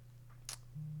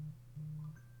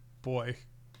 Boy.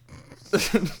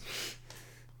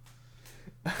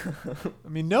 I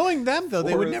mean, knowing them though,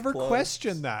 they would never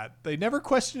question that. They never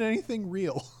question anything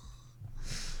real.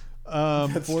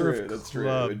 That's true. That's true.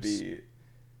 It would be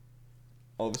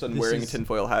all of a sudden wearing a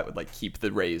tinfoil hat would like keep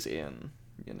the rays in.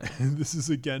 You know. This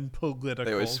is again political.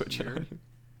 They always switch it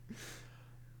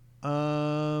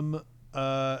on.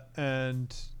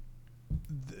 And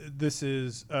this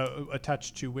is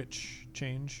attached to which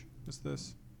change is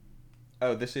this?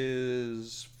 Oh, this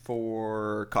is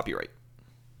for copyright.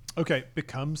 Okay,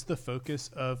 becomes the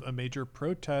focus of a major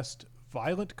protest,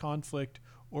 violent conflict,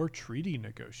 or treaty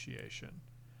negotiation.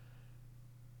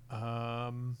 I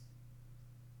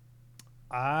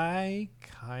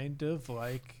kind of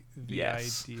like the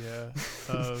idea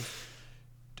of,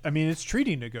 I mean, it's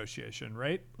treaty negotiation,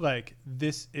 right? Like,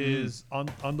 this is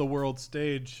on the world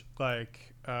stage.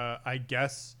 Like,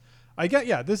 this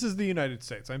is the United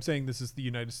States. I'm saying this is the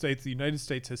United States. The United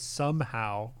States has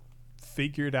somehow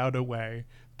figured out a way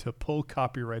to pull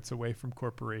copyrights away from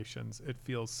corporations. It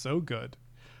feels so good.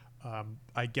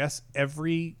 I guess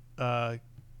every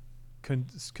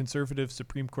conservative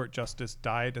Supreme Court justice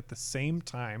died at the same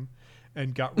time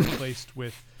and got replaced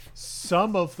with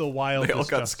some of the wildest They all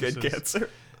got justices. skin cancer.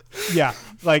 Yeah,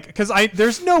 like, because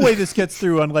there's no way this gets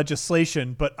through on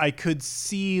legislation, but I could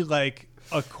see like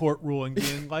a court ruling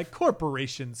being like,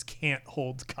 corporations can't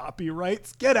hold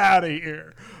copyrights. Get out of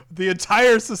here. The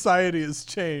entire society has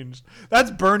changed.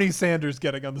 That's Bernie Sanders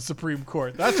getting on the Supreme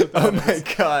Court. That's what that is. My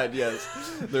God, yes.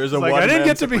 There's a like,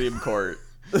 one-man Supreme Court.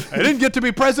 I didn't get to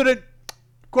be president.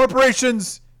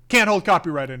 Corporations can't hold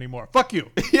copyright anymore. Fuck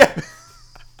you. Yeah.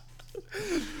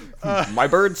 My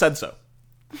bird said so.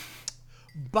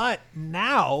 But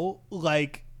now,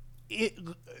 like,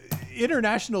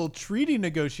 international treaty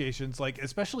negotiations, like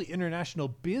especially international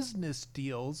business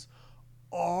deals,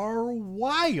 are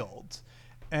wild.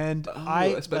 And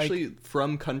especially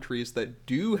from countries that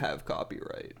do have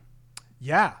copyright.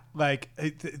 Yeah, like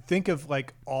think of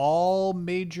like all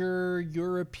major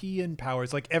European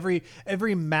powers, like every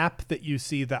map that you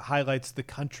see that highlights the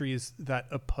countries that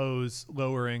oppose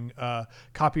lowering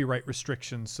copyright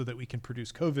restrictions so that we can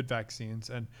produce COVID vaccines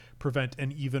and prevent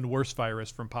an even worse virus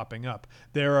from popping up.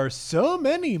 There are so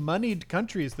many moneyed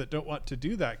countries that don't want to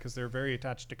do that because they're very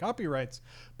attached to copyrights.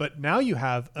 But now you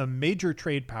have a major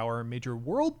trade power, a major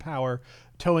world power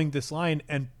towing this line,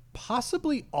 and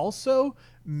possibly also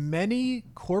many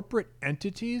corporate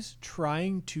entities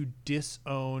trying to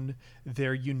disown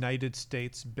their United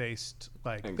States based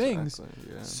things.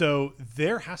 Yeah. So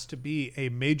there has to be a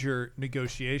major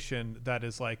negotiation that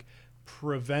is like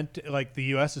the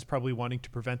US is probably wanting to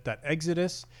prevent that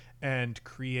exodus and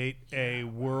create a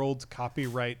world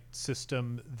copyright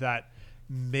system that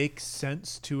makes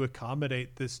sense to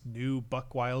accommodate this new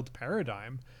buck wild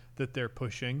paradigm that they're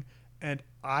pushing. And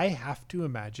I have to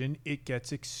imagine it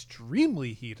gets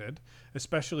extremely heated,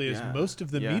 especially as most of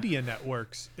the media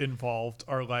networks involved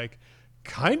are like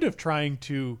kind of trying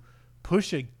to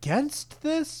push against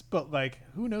this, but like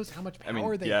who knows how much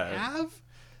power they have.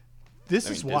 This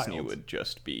is wild. Disney would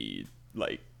just be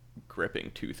like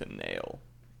gripping tooth and nail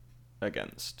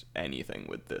against anything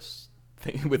with this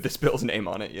thing, with this bill's name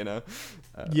on it, you know?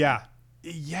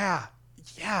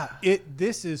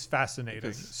 This is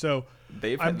fascinating. So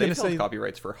they've held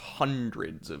copyrights for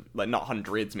hundreds of, like, not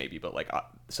hundreds maybe, but like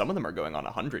some of them are going on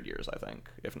 100 years, I think,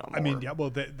 if not more. I mean,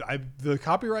 the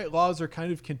copyright laws are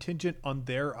kind of contingent on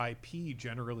their IP,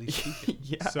 generally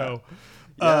speaking. So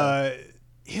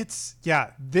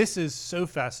this is so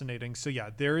fascinating. So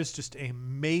there is just a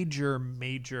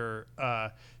major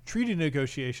treaty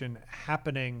negotiation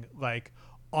happening like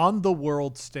on the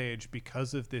world stage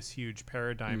because of this huge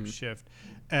paradigm shift.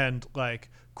 and like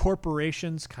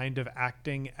corporations kind of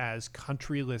acting as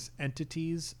countryless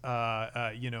entities,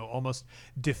 almost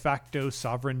de facto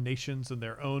sovereign nations in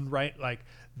their own right. Like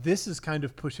this is kind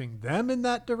of pushing them in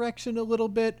that direction a little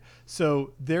bit.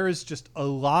 So there is just a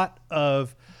lot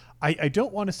of, I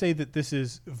don't want to say that this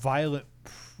is violent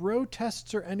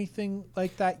protests or anything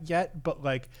like that yet, but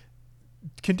like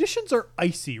conditions are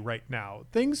icy right now.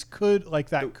 Things could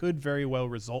could very well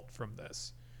result from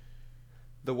this.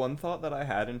 The one thought that I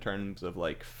had in terms of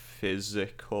like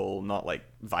physical, not like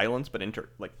violence, but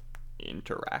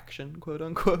interaction, quote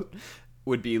unquote,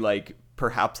 would be like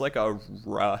perhaps like a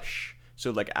rush. So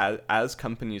like as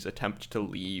companies attempt to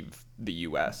leave the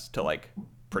US to like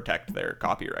protect their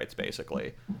copyrights,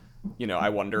 basically, you know, I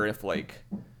wonder if like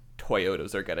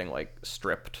Toyotas are getting like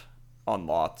stripped on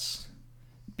lots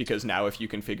because now if you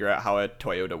can figure out how a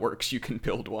Toyota works, you can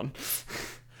build one.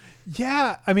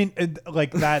 Yeah, I mean,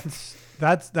 like that's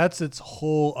its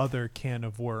whole other can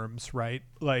of worms, right?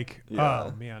 Like, Yeah.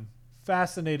 oh man,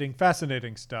 fascinating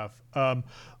stuff.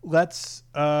 Let's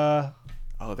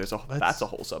That's a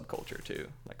whole subculture too,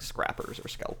 like scrappers or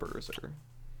scalpers or.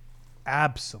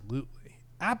 Absolutely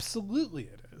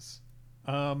it is.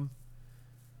 Yeah.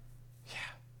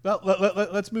 Well,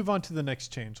 let's move on to the next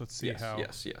change. Let's see how.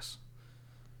 Yes.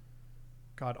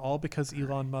 God, all because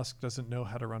Elon Musk doesn't know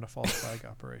how to run a false flag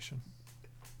operation.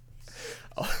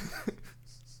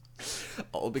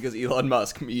 All because Elon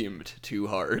Musk memed too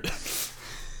hard.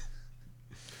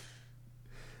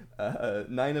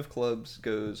 9 of clubs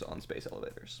goes on space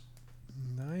elevators.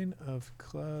 9 of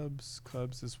clubs.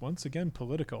 Clubs is once again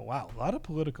political. Wow, a lot of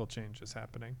political changes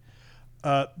happening.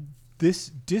 This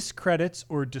discredits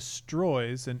or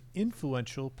destroys an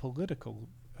influential political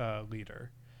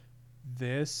leader.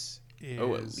 This is...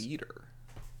 Oh, a leader.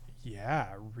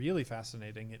 Yeah, really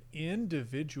fascinating. An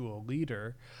individual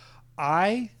leader.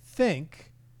 I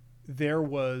think there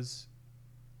was,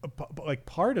 like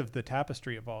part of the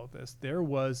tapestry of all of this, there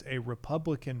was a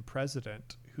Republican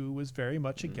president who was very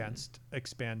much against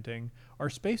expanding our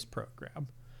space program.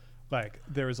 Like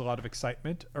there was a lot of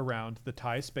excitement around the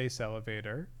Thai space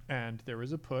elevator and there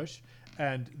was a push,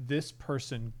 and this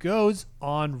person goes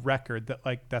on record that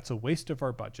like that's a waste of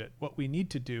our budget. What we need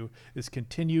to do is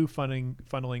continue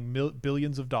funneling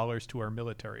billions of dollars to our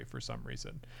military for some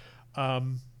reason.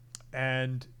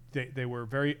 And they were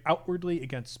very outwardly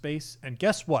against space. And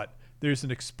guess what? There's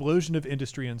an explosion of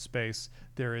industry in space.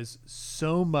 There is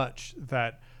so much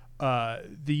that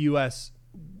the U.S.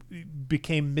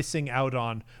 became missing out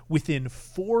on within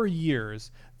 4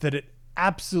 years that it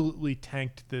absolutely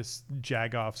tanked this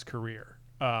Jagoff's career.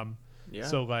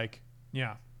 So like,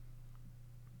 yeah.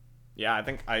 Yeah, I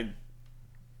think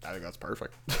that's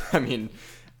perfect. I mean,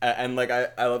 and like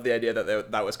I love the idea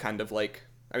that that was kind of like,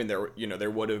 I mean,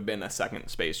 there would have been a second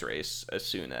space race as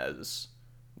soon as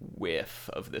whiff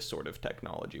of this sort of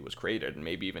technology was created, and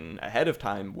maybe even ahead of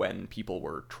time when people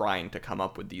were trying to come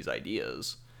up with these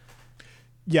ideas.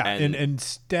 Yeah, and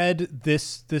instead,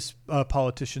 this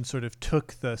politician sort of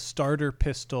took the starter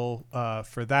pistol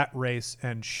for that race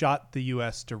and shot the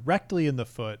U.S. directly in the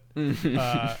foot, and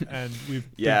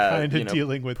we've been kind of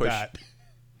dealing with that.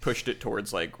 Pushed it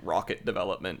towards like rocket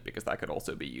development because that could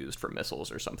also be used for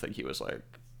missiles or something. He was like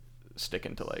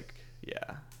sticking to like,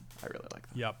 yeah, I really like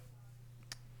that. Yep.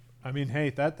 I mean, hey,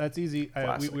 that's easy.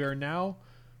 We are now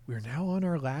on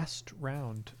our last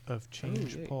round of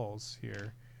change polls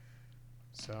here.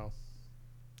 So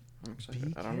I'm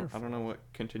excited. I don't know what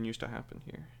continues to happen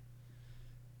here.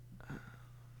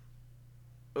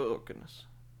 Oh goodness.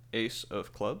 Ace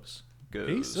of clubs goes.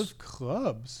 Ace of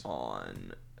clubs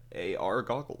on AR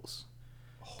goggles.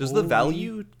 Does the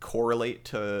value correlate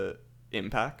to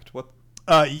impact? What?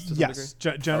 Yes,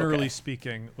 generally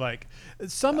speaking, like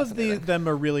some of them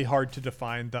are really hard to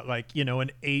define. That like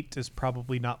an 8 is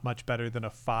probably not much better than a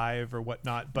 5 or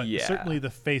whatnot, but certainly the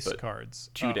face cards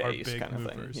are big kind of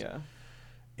movers. Thing. Yeah.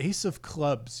 Ace of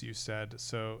clubs, you said,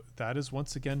 so that is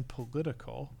once again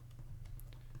political.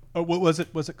 Oh, what was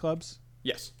it? Was it clubs?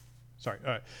 Yes. Sorry.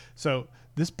 All right. So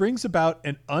this brings about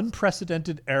an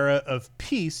unprecedented era of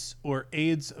peace, or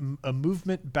aids a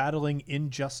movement battling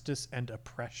injustice and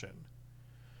oppression.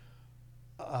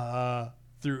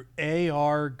 Through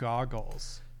AR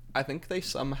goggles. I think they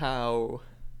somehow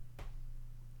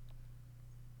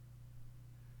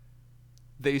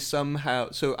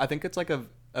so I think it's like a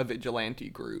vigilante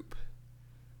group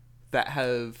that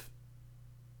have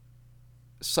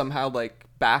somehow like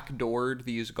backdoored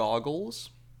these goggles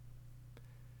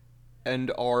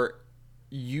and are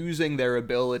using their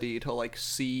ability to like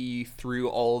see through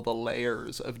all the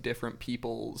layers of different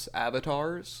people's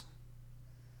avatars,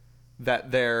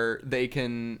 that they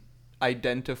can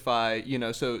identify, you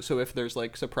know, so if there's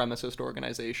like supremacist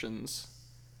organizations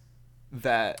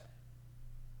that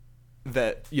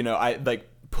you know, I like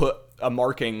put a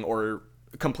marking or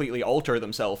completely alter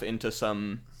themselves into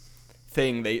some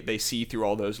thing, they see through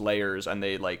all those layers and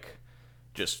they like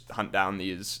just hunt down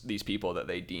these people that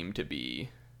they deem to be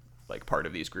like part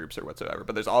of these groups or whatsoever.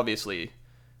 But there's obviously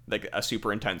like a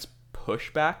super intense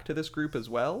pushback to this group as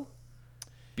well,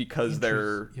 because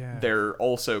they're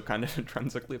also kind of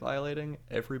intrinsically violating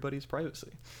everybody's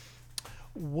privacy.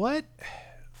 What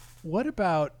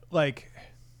about like,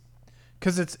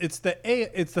 because it's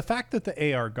the fact that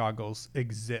the AR goggles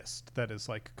exist that is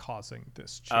like causing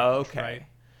this change, right?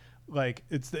 Like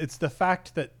it's the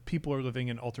fact that people are living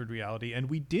in altered reality, and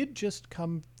we did just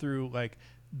come through like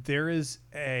there is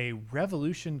a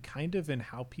revolution kind of in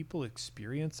how people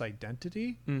experience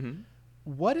identity. Mm-hmm.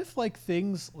 What if like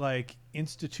things like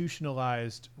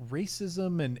institutionalized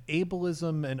racism and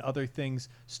ableism and other things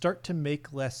start to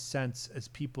make less sense as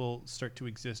people start to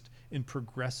exist in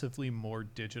progressively more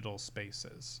digital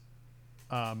spaces?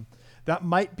 That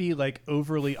might be like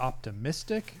overly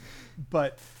optimistic,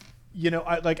 but you know,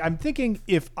 I'm thinking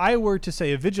if I were to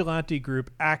say a vigilante group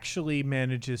actually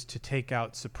manages to take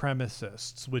out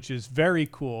supremacists, which is very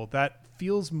cool, that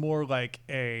feels more like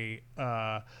an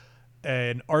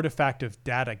artifact of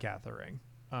data gathering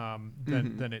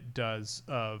than it does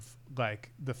of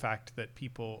like the fact that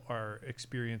people are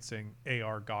experiencing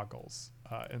AR goggles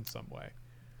in some way.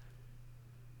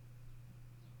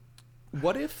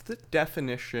 What if the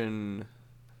definition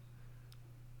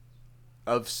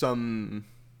of some...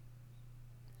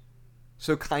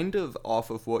 So kind of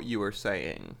off of what you were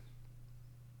saying,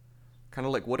 kind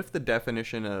of like what if the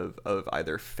definition of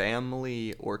either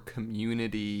family or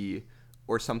community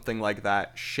or something like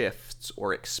that shifts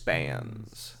or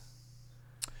expands?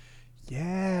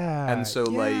 Yeah. And so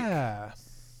like,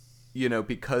 you know,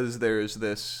 because there's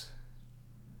this,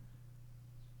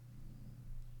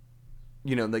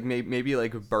 you know, like maybe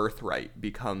like birthright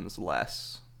becomes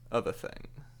less of a thing.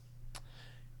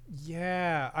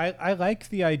 Yeah, I like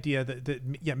the idea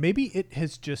that maybe it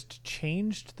has just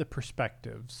changed the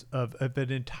perspectives of an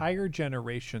entire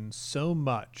generation so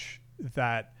much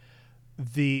that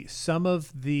some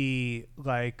of the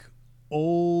like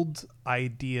old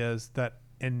ideas that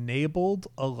enabled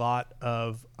a lot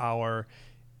of our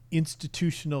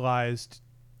institutionalized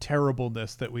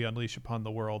terribleness that we unleash upon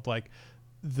the world, like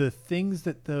the things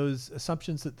that those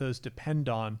assumptions that those depend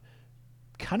on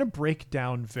kind of break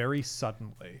down very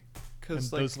suddenly,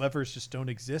 because like, those levers just don't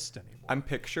exist anymore. I'm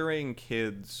picturing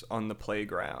kids on the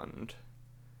playground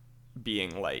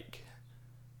being like,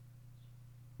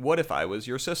 what if I was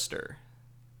your sister?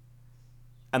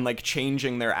 And like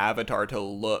changing their avatar to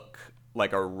look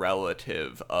like a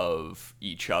relative of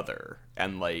each other,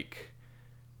 and like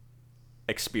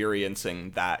experiencing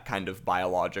that kind of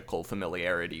biological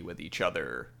familiarity with each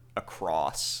other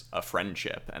across a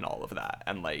friendship and all of that.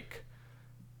 And like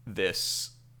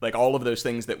this, like all of those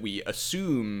things that we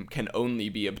assume can only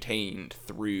be obtained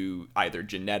through either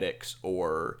genetics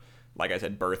or, like I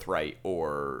said, birthright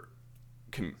or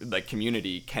like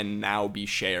community, can now be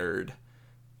shared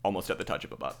almost at the touch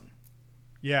of a button.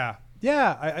 Yeah.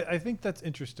 I think that's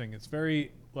interesting. It's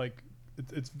very like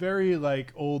it's very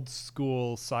like old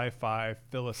school sci-fi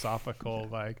philosophical.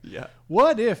 Like, yeah,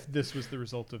 what if this was the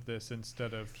result of this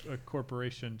instead of a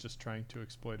corporation just trying to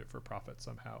exploit it for profit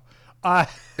somehow?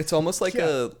 It's almost like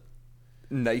a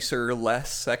nicer,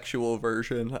 less sexual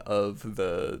version of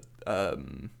the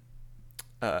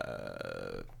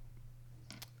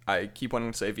I keep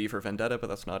wanting to say V for Vendetta, but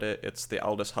that's not it. It's the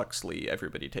Aldous Huxley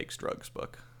Everybody Takes Drugs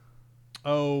book.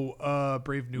 Oh,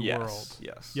 Brave New World.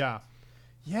 Yes. Yeah.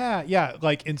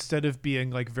 Like instead of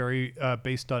being like very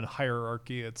based on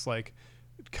hierarchy, it's like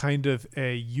kind of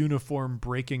a uniform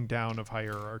breaking down of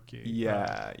hierarchy.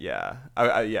 Yeah.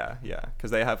 Because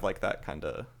they have like that kind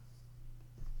of.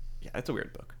 Yeah, it's a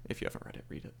weird book. If you haven't read it,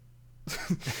 read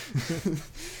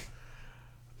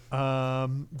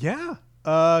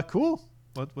it. Cool.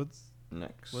 What's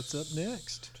next? What's up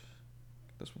next?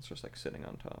 This one's just like sitting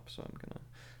on top, so I'm gonna.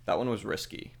 That one was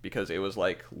risky because it was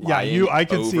like lying I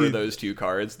can over see those two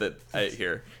cards that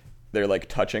here, they're like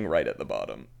touching right at the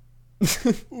bottom.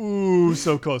 Ooh,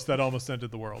 so close. That almost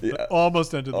ended the world. Yeah. That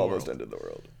almost ended the world. Almost ended the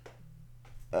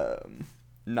world.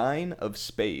 9 of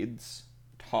spades,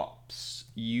 tops,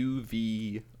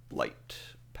 UV light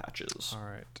patches. All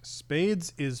right.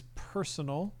 Spades is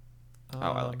personal.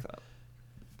 I like that.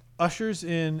 Ushers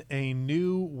in a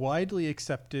new, widely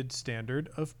accepted standard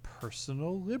of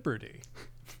personal liberty.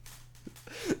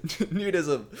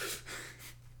 Nudism.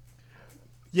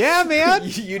 Yeah, man.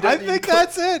 I think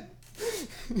that's it.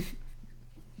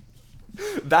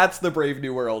 That's the Brave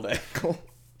New World angle.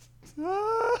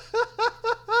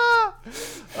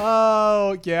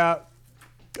 Oh, yeah.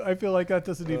 I feel like that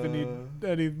doesn't even need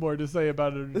any more to say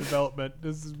about it in development.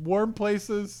 This is warm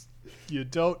places. You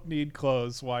don't need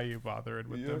clothes. Why are you bothering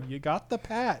with them? You got the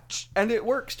patch. And it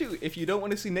works too. If you don't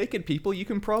want to see naked people, you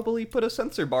can probably put a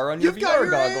sensor bar on your You've got VR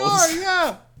your goggles. AR,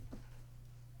 yeah.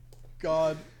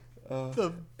 God.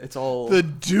 It's all The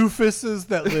doofuses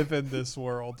that live in this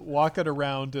world walking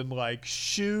around in like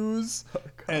shoes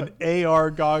and AR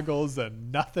goggles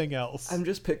and nothing else. I'm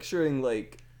just picturing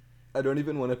like I don't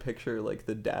even want to picture like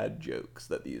the dad jokes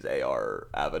that these AR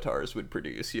avatars would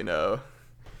produce, you know.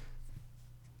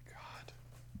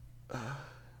 God.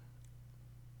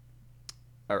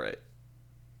 All right.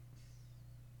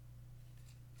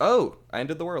 Oh, I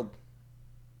ended the world.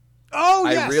 Oh,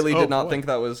 yes. I really did not boy. think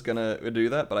that was gonna do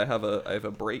that, but I have a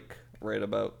break right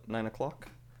about 9 o'clock.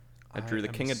 I drew the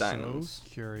King of Diamonds. So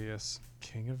curious.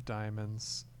 King of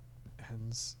Diamonds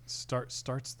ends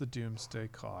starts the Doomsday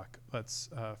Clock. Let's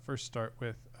first start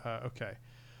with okay.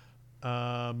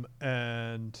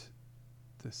 And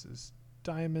this is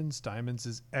diamonds. Diamonds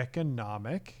is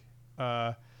economic.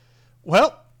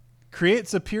 Well,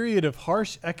 creates a period of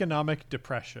harsh economic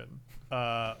depression.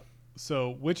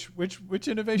 So which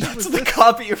innovation was That's this? the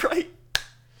copyright.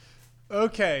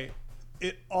 Okay,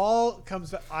 it all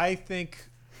comes. I think,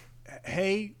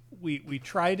 hey, we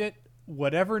tried it.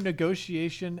 Whatever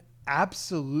negotiation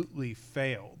absolutely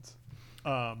failed.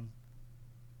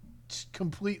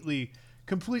 Completely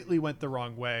went the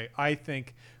wrong way. I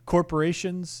think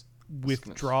corporations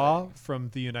withdraw from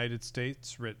the United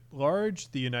States writ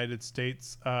large. The United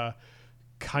States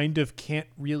kind of can't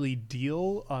really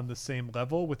deal on the same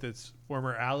level with its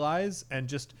former allies and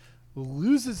just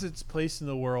loses its place in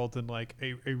the world in like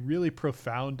a really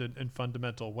profound and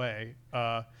fundamental way.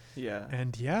 Yeah.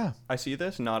 And yeah. I see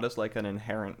this not as like an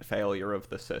inherent failure of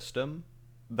the system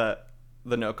that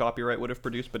the no copyright would have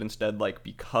produced, but instead like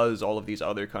because all of these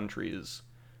other countries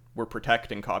were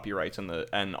protecting copyrights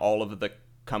and all of the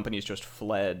companies just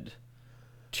fled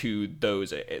to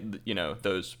those, you know,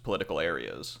 those political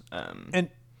areas. And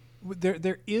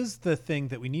there is the thing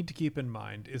that we need to keep in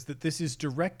mind is that this is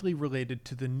directly related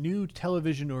to the new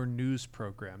television or news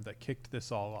program that kicked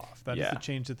this all off. That is the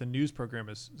change that the news program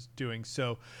is doing.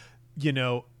 So, you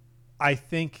know, I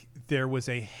think there was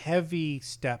a heavy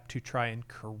step to try and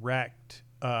correct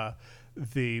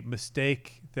the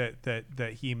mistake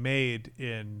that he made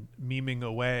in memeing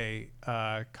away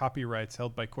copyrights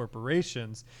held by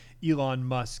corporations. Elon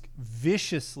Musk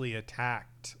viciously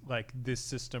attacked like this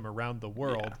system around the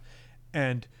world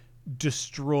and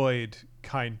destroyed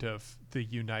kind of the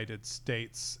United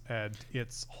States and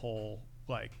its whole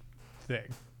like thing.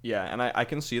 Yeah, and I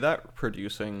can see that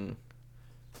producing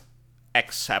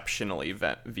exceptionally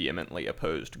vehemently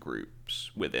opposed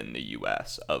groups within the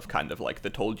US of kind of like the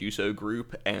told you so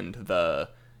group and the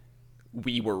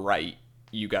we were right,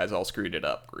 you guys all screwed it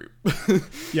up group.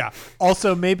 Yeah.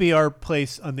 Also, maybe our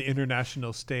place on the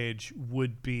international stage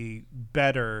would be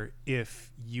better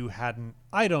if you hadn't,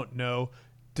 I don't know,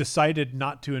 decided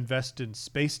not to invest in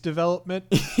space development.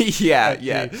 yeah.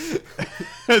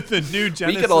 The new Genesis.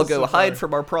 We could all go hide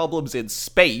from our problems in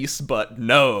space, but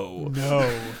no.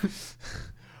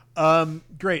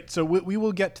 Great. So we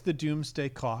will get to the Doomsday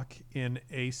Clock in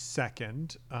a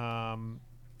second.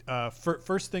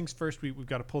 First things first, we've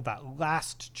got to pull that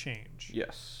last change.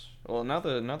 Yes. Well, now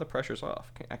the pressure's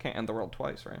off. I can't end the world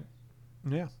twice, right?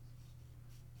 Yeah.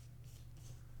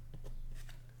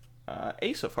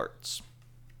 Ace of Hearts.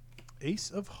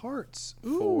 Ace of Hearts.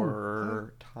 Ooh,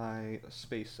 for TIE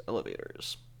space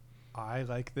elevators. I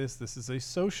like this. This is a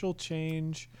social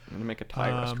change. I'm going to make a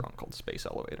Thai restaurant called Space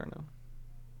Elevator now.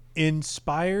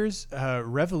 Inspires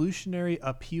revolutionary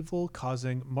upheaval,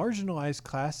 causing marginalized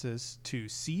classes to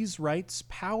seize rights,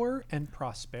 power, and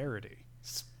prosperity.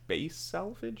 Space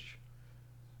salvage?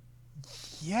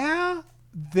 Yeah,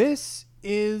 this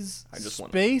is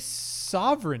space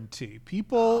sovereignty.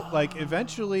 People like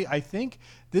eventually, I think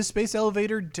this space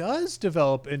elevator does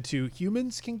develop into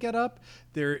humans can get up.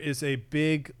 There is a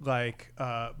big like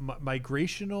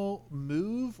migrational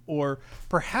move, or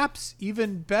perhaps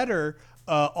even better,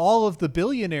 all of the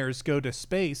billionaires go to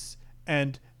space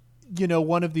and, you know,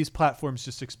 one of these platforms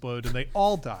just explode and they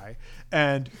all die.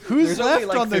 And who's left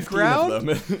like on the ground? Of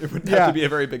them. It would have to be a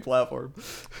very big platform.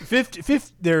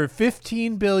 There are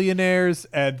 15 billionaires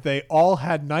and they all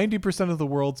had 90% of the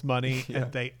world's money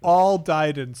and they all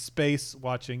died in space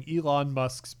watching Elon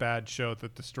Musk's bad show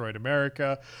that destroyed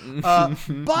America.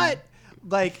 But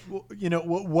like, you know,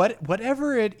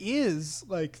 whatever it is,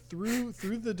 like through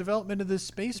the development of this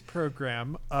space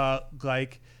program,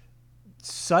 like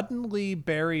suddenly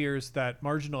barriers that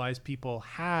marginalized people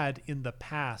had in the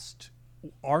past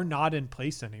are not in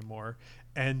place anymore,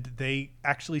 and they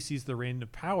actually seize the reign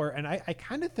of power. And I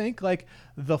kind of think like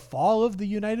the fall of the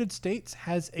United States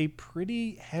has a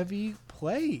pretty heavy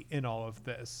play in all of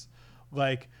this.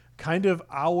 Like kind of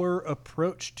our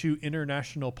approach to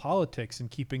international politics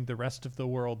and keeping the rest of the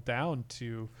world down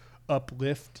to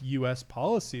uplift US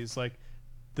policies. Like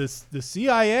the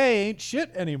CIA ain't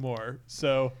shit anymore.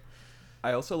 So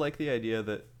I also like the idea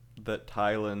that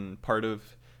Thailand, part of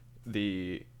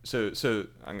the so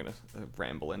I'm gonna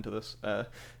ramble into this.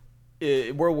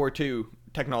 World War II,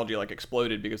 technology like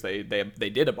exploded because they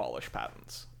did abolish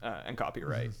patents and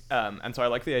copyright. And so I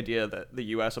like the idea that the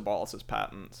U.S. abolishes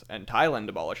patents and Thailand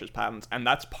abolishes patents, and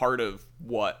that's part of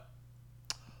what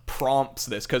prompts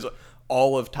this, because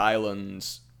all of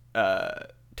Thailand's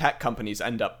tech companies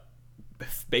end up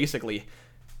basically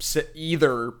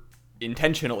either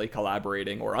intentionally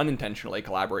collaborating or unintentionally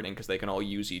collaborating because they can all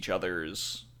use each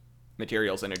other's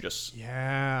materials, and it just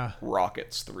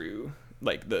rockets through.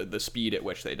 Like the speed at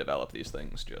which they develop these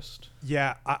things just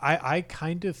I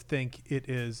kind of think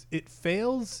it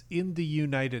fails in the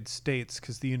United States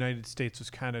because the United States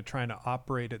was kind of trying to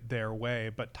operate it their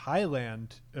way, but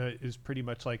Thailand is pretty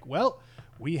much like, well,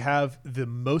 we have the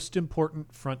most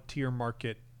important frontier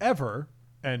market ever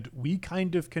and we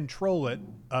kind of control it,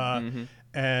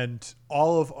 and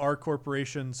all of our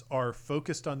corporations are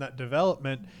focused on that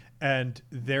development, and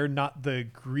they're not the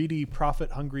greedy,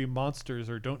 profit-hungry monsters,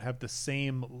 or don't have the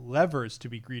same levers to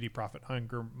be greedy,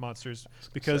 profit-hungry monsters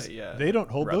because they don't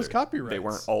hold those copyrights. They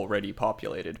weren't already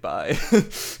populated by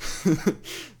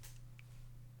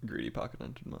greedy,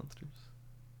 pocket-hunted monsters.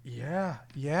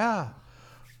 Yeah.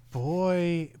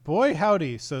 Boy,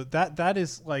 howdy. So that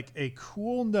is like a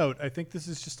cool note. I think this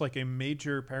is just like a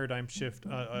major paradigm shift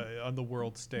on the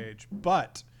world stage.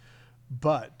 But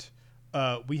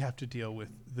we have to deal with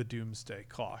the doomsday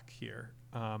clock here.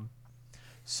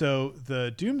 So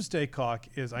the doomsday clock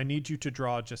is, I need you to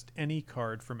draw just any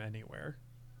card from anywhere.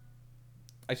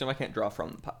 I assume I can't draw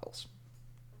from the piles.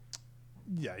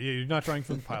 Yeah, you're not drawing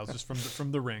from the piles, just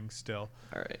from the ring still.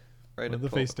 All right. Right at the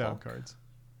face down cards.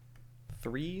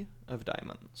 3 of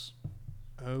diamonds.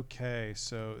 Okay,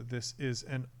 so this is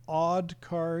an odd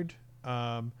card.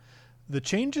 The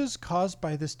changes caused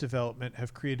by this development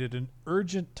have created an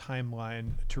urgent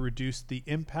timeline to reduce the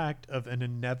impact of an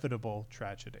inevitable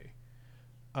tragedy.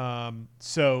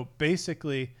 So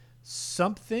basically,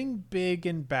 something big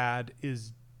and bad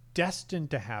is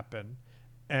destined to happen,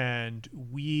 and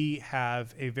we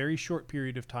have a very short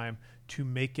period of time to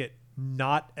make it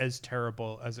not as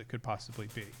terrible as it could possibly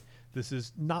be. This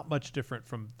is not much different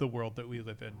from the world that we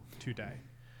live in today.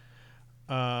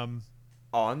 On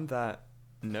that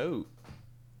note,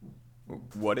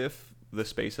 what if the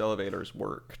space elevators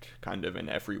worked kind of in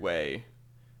every way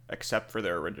except for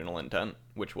their original intent,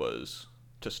 which was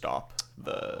to stop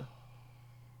the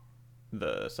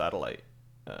satellite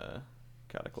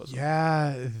cataclysm?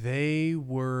 Yeah, they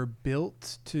were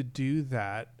built to do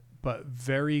that, but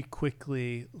very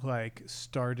quickly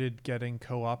started getting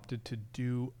co-opted to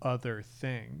do other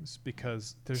things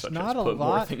because there's not a lot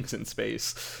more things in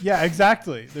space. Yeah,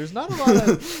 exactly. There's not a lot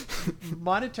of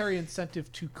monetary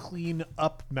incentive to clean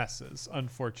up messes,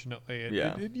 unfortunately.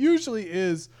 It usually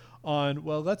is on,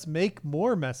 well, let's make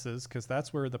more messes because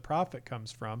that's where the profit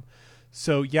comes from.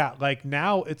 So yeah,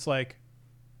 now it's like,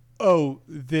 oh,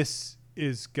 this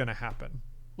is gonna happen.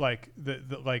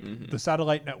 The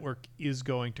satellite network is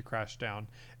going to crash down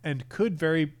and could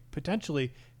very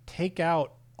potentially take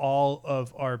out all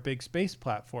of our big space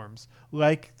platforms,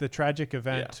 like the tragic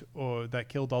event or that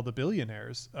killed all the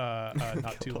billionaires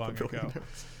not too long ago.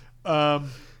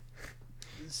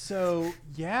 So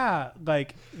yeah,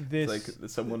 this,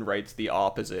 someone writes the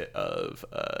opposite of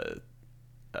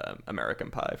American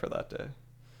Pie for that day.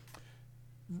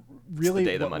 Really,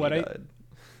 it's the day that money died.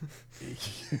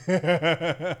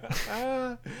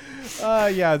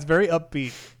 Yeah, it's very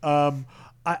upbeat.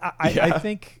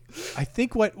 I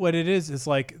think what it is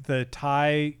like the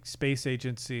Thai Space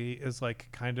Agency is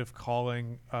kind of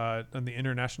calling on the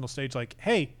international stage,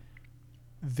 hey,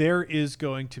 there is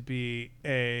going to be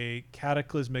a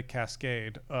cataclysmic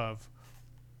cascade of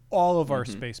all of our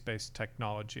space-based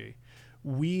technology.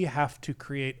 We have to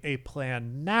create a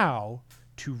plan now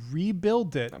to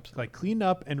rebuild it, clean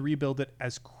up and rebuild it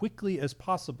as quickly as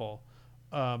possible,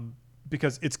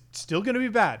 because it's still going to be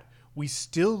bad. We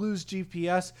still lose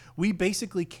GPS. We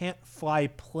basically can't fly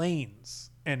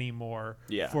planes anymore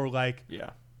for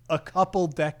a couple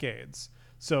decades.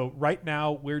 So right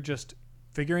now we're just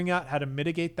figuring out how to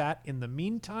mitigate that in the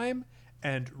meantime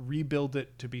and rebuild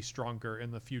it to be stronger in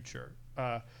the future.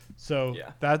 So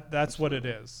Yeah, that's what it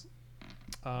is.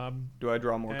 Do I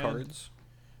draw more and- cards?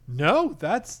 No,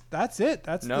 that's it.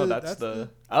 That's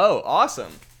Oh,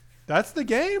 awesome. That's the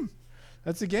game.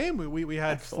 That's the game. We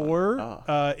had Excellent.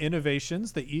 4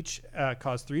 innovations that each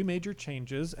caused 3 major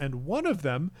changes, and one of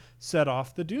them set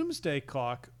off the doomsday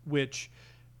clock, which,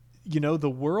 the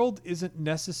world isn't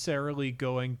necessarily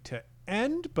going to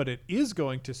end, but it is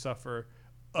going to suffer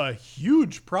a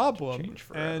huge problem. Change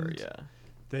forever, and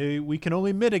yeah. we can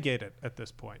only mitigate it at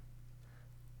this point.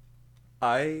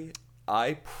 I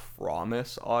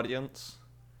promise, audience,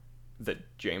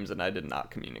 that James and I did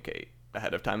not communicate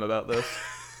ahead of time about this,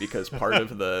 because part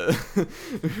of the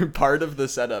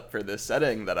setup for this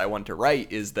setting that I want to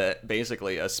write is that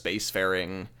basically a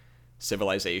spacefaring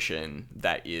civilization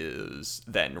that is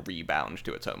then rebound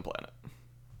to its home planet.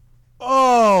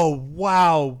 Oh,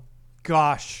 wow.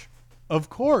 Gosh. Of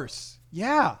course.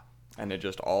 Yeah. And it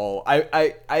just all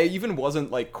I even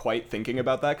wasn't like quite thinking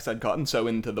about that because I'd gotten so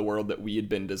into the world that we had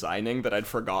been designing that I'd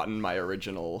forgotten my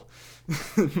original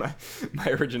my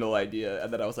original idea,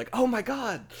 and then I was like, oh my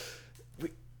god.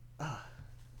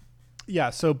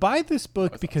 Yeah, so buy this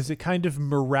book because it kind of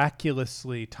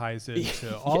miraculously ties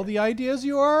into all the ideas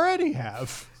you already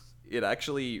have. It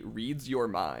actually reads your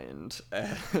mind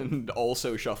and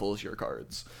also shuffles your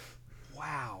cards.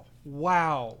 Wow.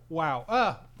 What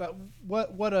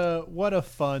a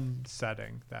fun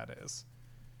setting that is.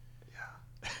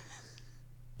 Yeah.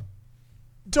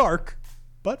 Dark,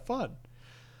 but fun.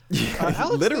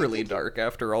 Alex, literally dark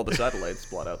after all the satellites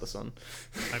blot out the sun.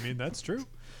 I mean, that's true.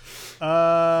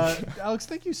 Alex,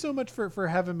 thank you so much for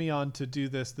having me on to do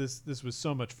this. This was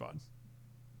so much fun.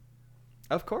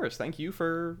 Of course. Thank you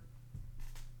for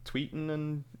tweeting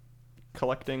and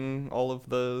collecting all of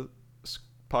the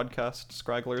podcast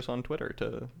scragglers on Twitter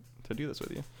to do this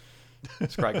with you.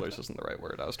 Scragglers isn't the right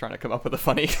word. I was trying to come up with a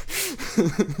funny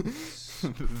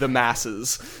the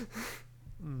masses.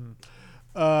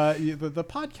 The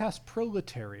podcast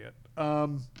proletariat.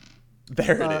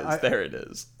 There it is. There it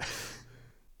is.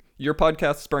 Your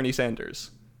podcast's Bernie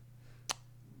Sanders.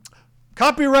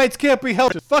 Copyrights can't be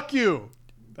held. Fuck you.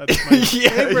 That's my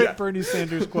favorite Bernie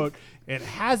Sanders quote. It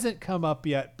hasn't come up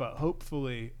yet, but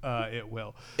hopefully it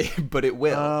will. But it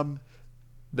will.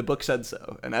 The book said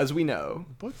so, and as we know,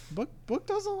 book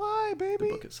doesn't lie, baby.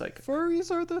 The book is psychic.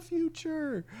 Furries are the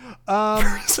future.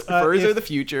 Furries are the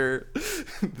future.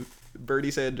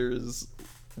 Bernie Sanders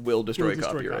will destroy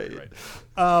copyright.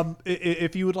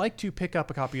 If you would like to pick up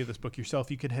a copy of this book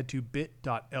yourself, you can head to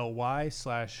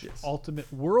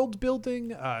bit.ly/ultimate world building.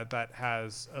 That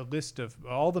has a list of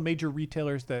all the major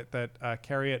retailers that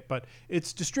carry it, but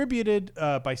it's distributed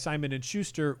by Simon &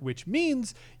 Schuster, which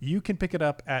means you can pick it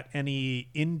up at any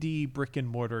indie brick and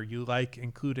mortar you like,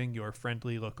 including your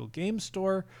friendly local game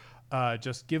store.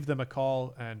 Just give them a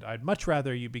call, and I'd much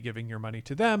rather you be giving your money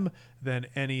to them than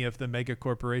any of the mega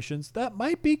corporations that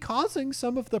might be causing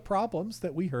some of the problems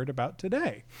that we heard about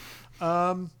today.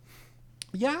 That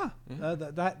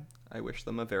I wish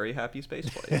them a very happy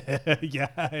spaceflight.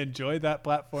 Yeah, enjoy that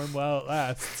platform while it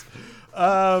lasts.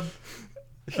 But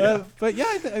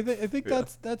yeah, I think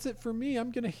that's it for me.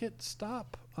 I'm gonna hit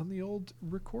stop on the old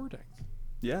recording.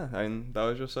 Yeah, and that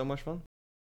was just so much fun.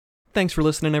 Thanks for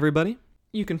listening, everybody.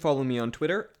 You can follow me on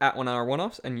Twitter at 1 Hour One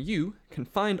Offs, and you can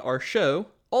find our show,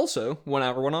 also 1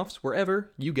 Hour One Offs,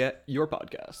 wherever you get your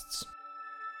podcasts.